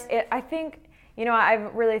ourselves. And I think, I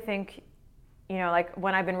really think,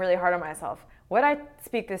 when I've been really hard on myself, would I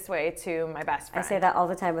speak this way to my best friend? I say that all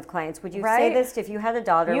the time with clients. Would you say this if you had a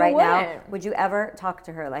daughter now? Would you ever talk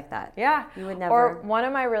to her like that? Yeah. You would never. Or one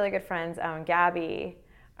of my really good friends, Gabby,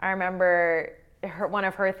 I remember one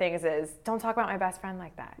of her things is, don't talk about my best friend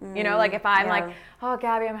like that. If I'm oh,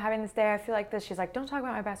 Gabby, I'm having this day, I feel like this. She's don't talk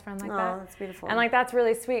about my best friend like that. Oh, that's beautiful. And that's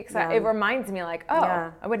really sweet, because it reminds me I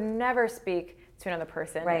would never speak to another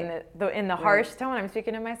person in the harsh tone I'm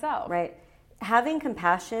speaking to myself. Right. Having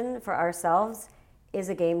compassion for ourselves is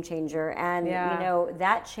a game changer. And,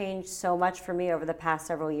 that changed so much for me over the past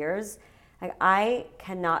several years. Like, I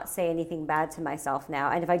cannot say anything bad to myself now.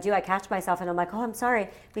 And if I do, I catch myself and I'm like, oh, I'm sorry.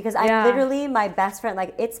 Because I'm literally my best friend.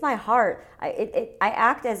 Like, it's my heart. I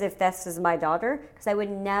act as if this is my daughter, because I would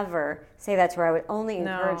never say that to her. I would only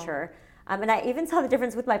encourage her. And I even saw the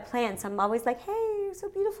difference with my plants. I'm always like, hey, you're so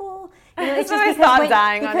beautiful. You know, it's just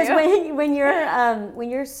because when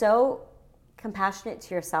you're so compassionate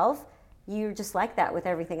to yourself, you're just like that with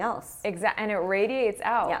everything else. Exactly. And it radiates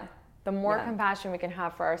out. Yeah. The more compassion we can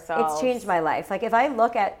have for ourselves. It's changed my life. Like, if I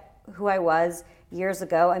look at who I was years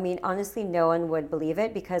ago, I mean, honestly, no one would believe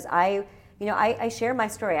it, because I share my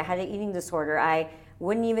story. I had an eating disorder. I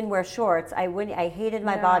wouldn't even wear shorts. I hated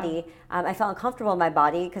my body. I felt uncomfortable in my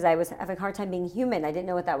body because I was having a hard time being human. I didn't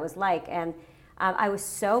know what that was like. And I was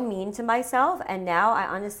so mean to myself. And now I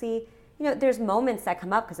honestly, there's moments that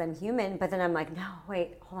come up because I'm human, but then I'm like, no,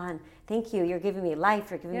 wait, hold on. Thank you. You're giving me life.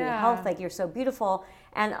 You're giving me health. Like, you're so beautiful.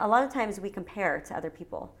 And a lot of times we compare to other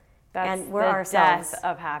people. That's and we're the ourselves. Death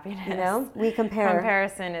of happiness. We compare.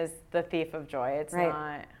 Comparison is the thief of joy. It's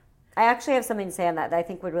not. I actually have something to say on that I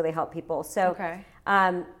think would really help people. So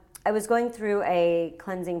I was going through a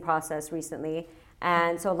cleansing process recently.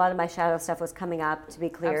 And so a lot of my shadow stuff was coming up to be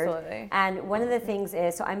cleared. Absolutely. And one of the things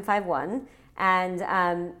is, so I'm 5'1",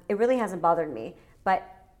 and it really hasn't bothered me. But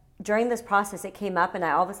during this process, it came up, and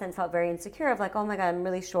I all of a sudden felt very insecure of like, oh my God, I'm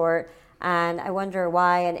really short, and I wonder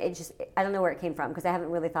why, and I don't know where it came from, because I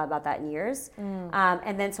haven't really thought about that in years.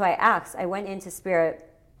 And then so I went into spirit,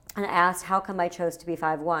 and I asked, how come I chose to be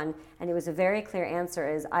 5'1"? And it was a very clear answer,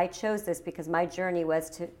 is I chose this because my journey was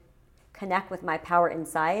to connect with my power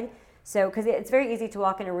inside. So, because it's very easy to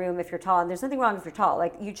walk in a room if you're tall, and there's nothing wrong if you're tall.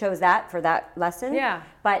 Like, you chose that for that lesson. Yeah.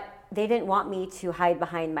 But they didn't want me to hide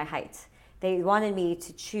behind my height. They wanted me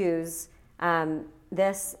to choose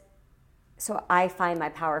this, so I find my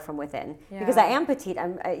power from within. Yeah. Because I am petite. I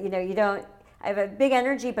have a big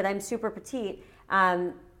energy, but I'm super petite.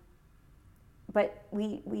 But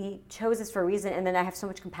we chose this for a reason, and then I have so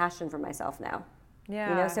much compassion for myself now.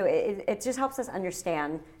 Yeah. So it just helps us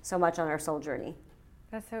understand so much on our soul journey.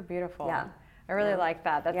 That's so beautiful. Yeah. I really like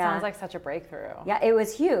that. That sounds like such a breakthrough. Yeah, it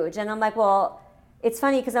was huge. And I'm like, well, it's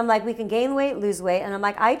funny because I'm like, we can gain weight, lose weight. And I'm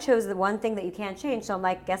like, I chose the one thing that you can't change. So I'm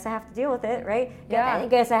like, guess I have to deal with it, right? Yeah. I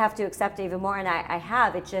guess I have to accept it even more. And I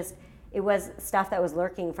have. It was stuff that was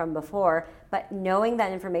lurking from before. But knowing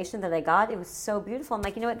that information that I got, it was so beautiful. I'm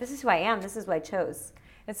like, you know what? This is who I am. This is what I chose.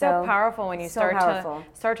 It's so powerful when you start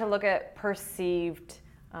to look at perceived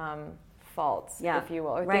faults, if you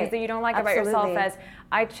will, or things that you don't like about yourself, as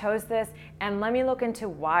I chose this, and let me look into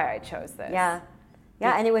why I chose this. Yeah,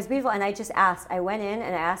 and it was beautiful. And I just asked. I went in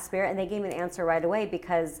and I asked Spirit, and they gave me the answer right away,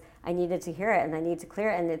 because I needed to hear it and I need to clear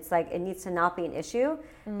it. And it's like, it needs to not be an issue,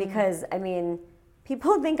 because I mean,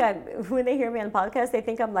 people think when they hear me on the podcast, they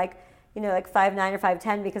think I'm like, like 5'9" or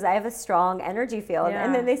 5'10", because I have a strong energy field.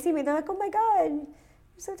 And then they see me, they're like, oh my God,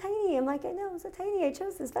 so tiny. I'm like, I know, I'm so tiny. I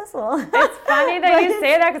chose this vessel. It's funny that you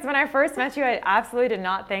say that, because when I first met you, I absolutely did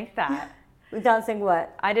not think that. Without saying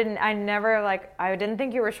what? I didn't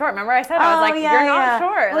think you were short. Remember I said, I was like, you're not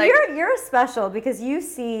short. Well, you're special because you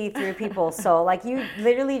see through people's soul. Like, you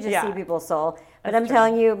literally just see people's soul. But I'm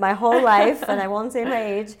telling you, my whole life, and I won't say my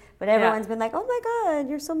age, but everyone's been like, oh my God,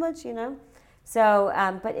 you're so much, So,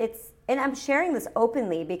 and I'm sharing this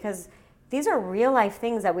openly because these are real life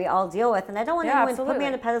things that we all deal with, and I don't want anyone to put me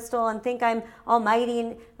on a pedestal and think I'm almighty.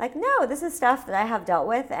 And like, no, this is stuff that I have dealt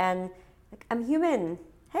with, and like, I'm human.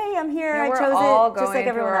 Hey, I'm here. I chose it just like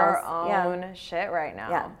everyone else. Our own shit right now.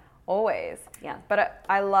 Yeah. Always. Yeah. But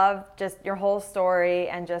I love just your whole story,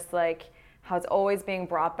 and just like how it's always being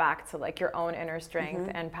brought back to like your own inner strength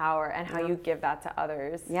and power, and how you give that to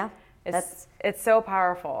others. Yeah. It's so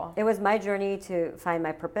powerful. It was my journey to find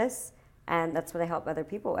my purpose. And that's what I help other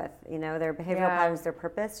people with, their behavioral patterns, their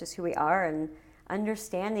purpose, just who we are, and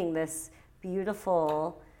understanding this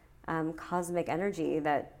beautiful cosmic energy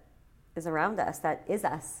that is around us, that is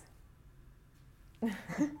us.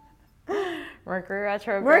 Mercury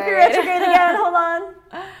retrograde. Mercury retrograde again, hold on.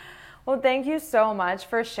 Well, thank you so much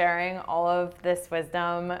for sharing all of this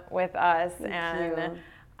wisdom with us. Thank you.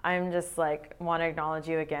 I'm just like, want to acknowledge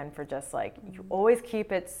you again for just like, you always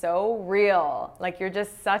keep it so real. Like, you're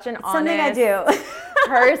just such an honest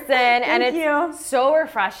person. And it's so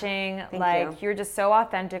refreshing. Thank you. You're just so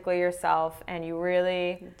authentically yourself, and you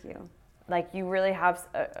really, you really have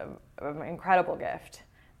an incredible gift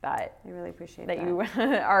that I really appreciate that you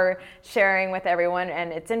are sharing with everyone,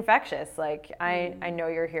 and it's infectious. Like, I know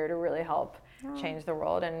you're here to really help change the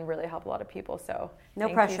world and really help a lot of people. So no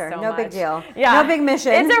thank pressure, you so no much. big deal. Yeah. No big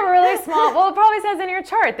mission. It's a really small, well, it probably says in your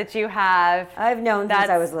chart that you have. I've known since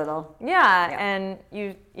I was little. Yeah, and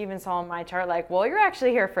you even saw in my chart, like, well, you're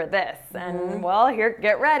actually here for this. And, well, here,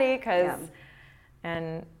 get ready, because,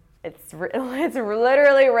 and it's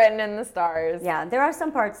literally written in the stars. Yeah, there are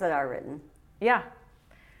some parts that are written. Yeah.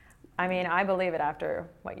 I mean, I believe it after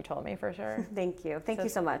what you told me, for sure. Thank you. Thank you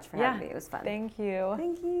so much for having me. It was fun. Thank you.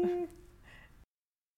 Thank you.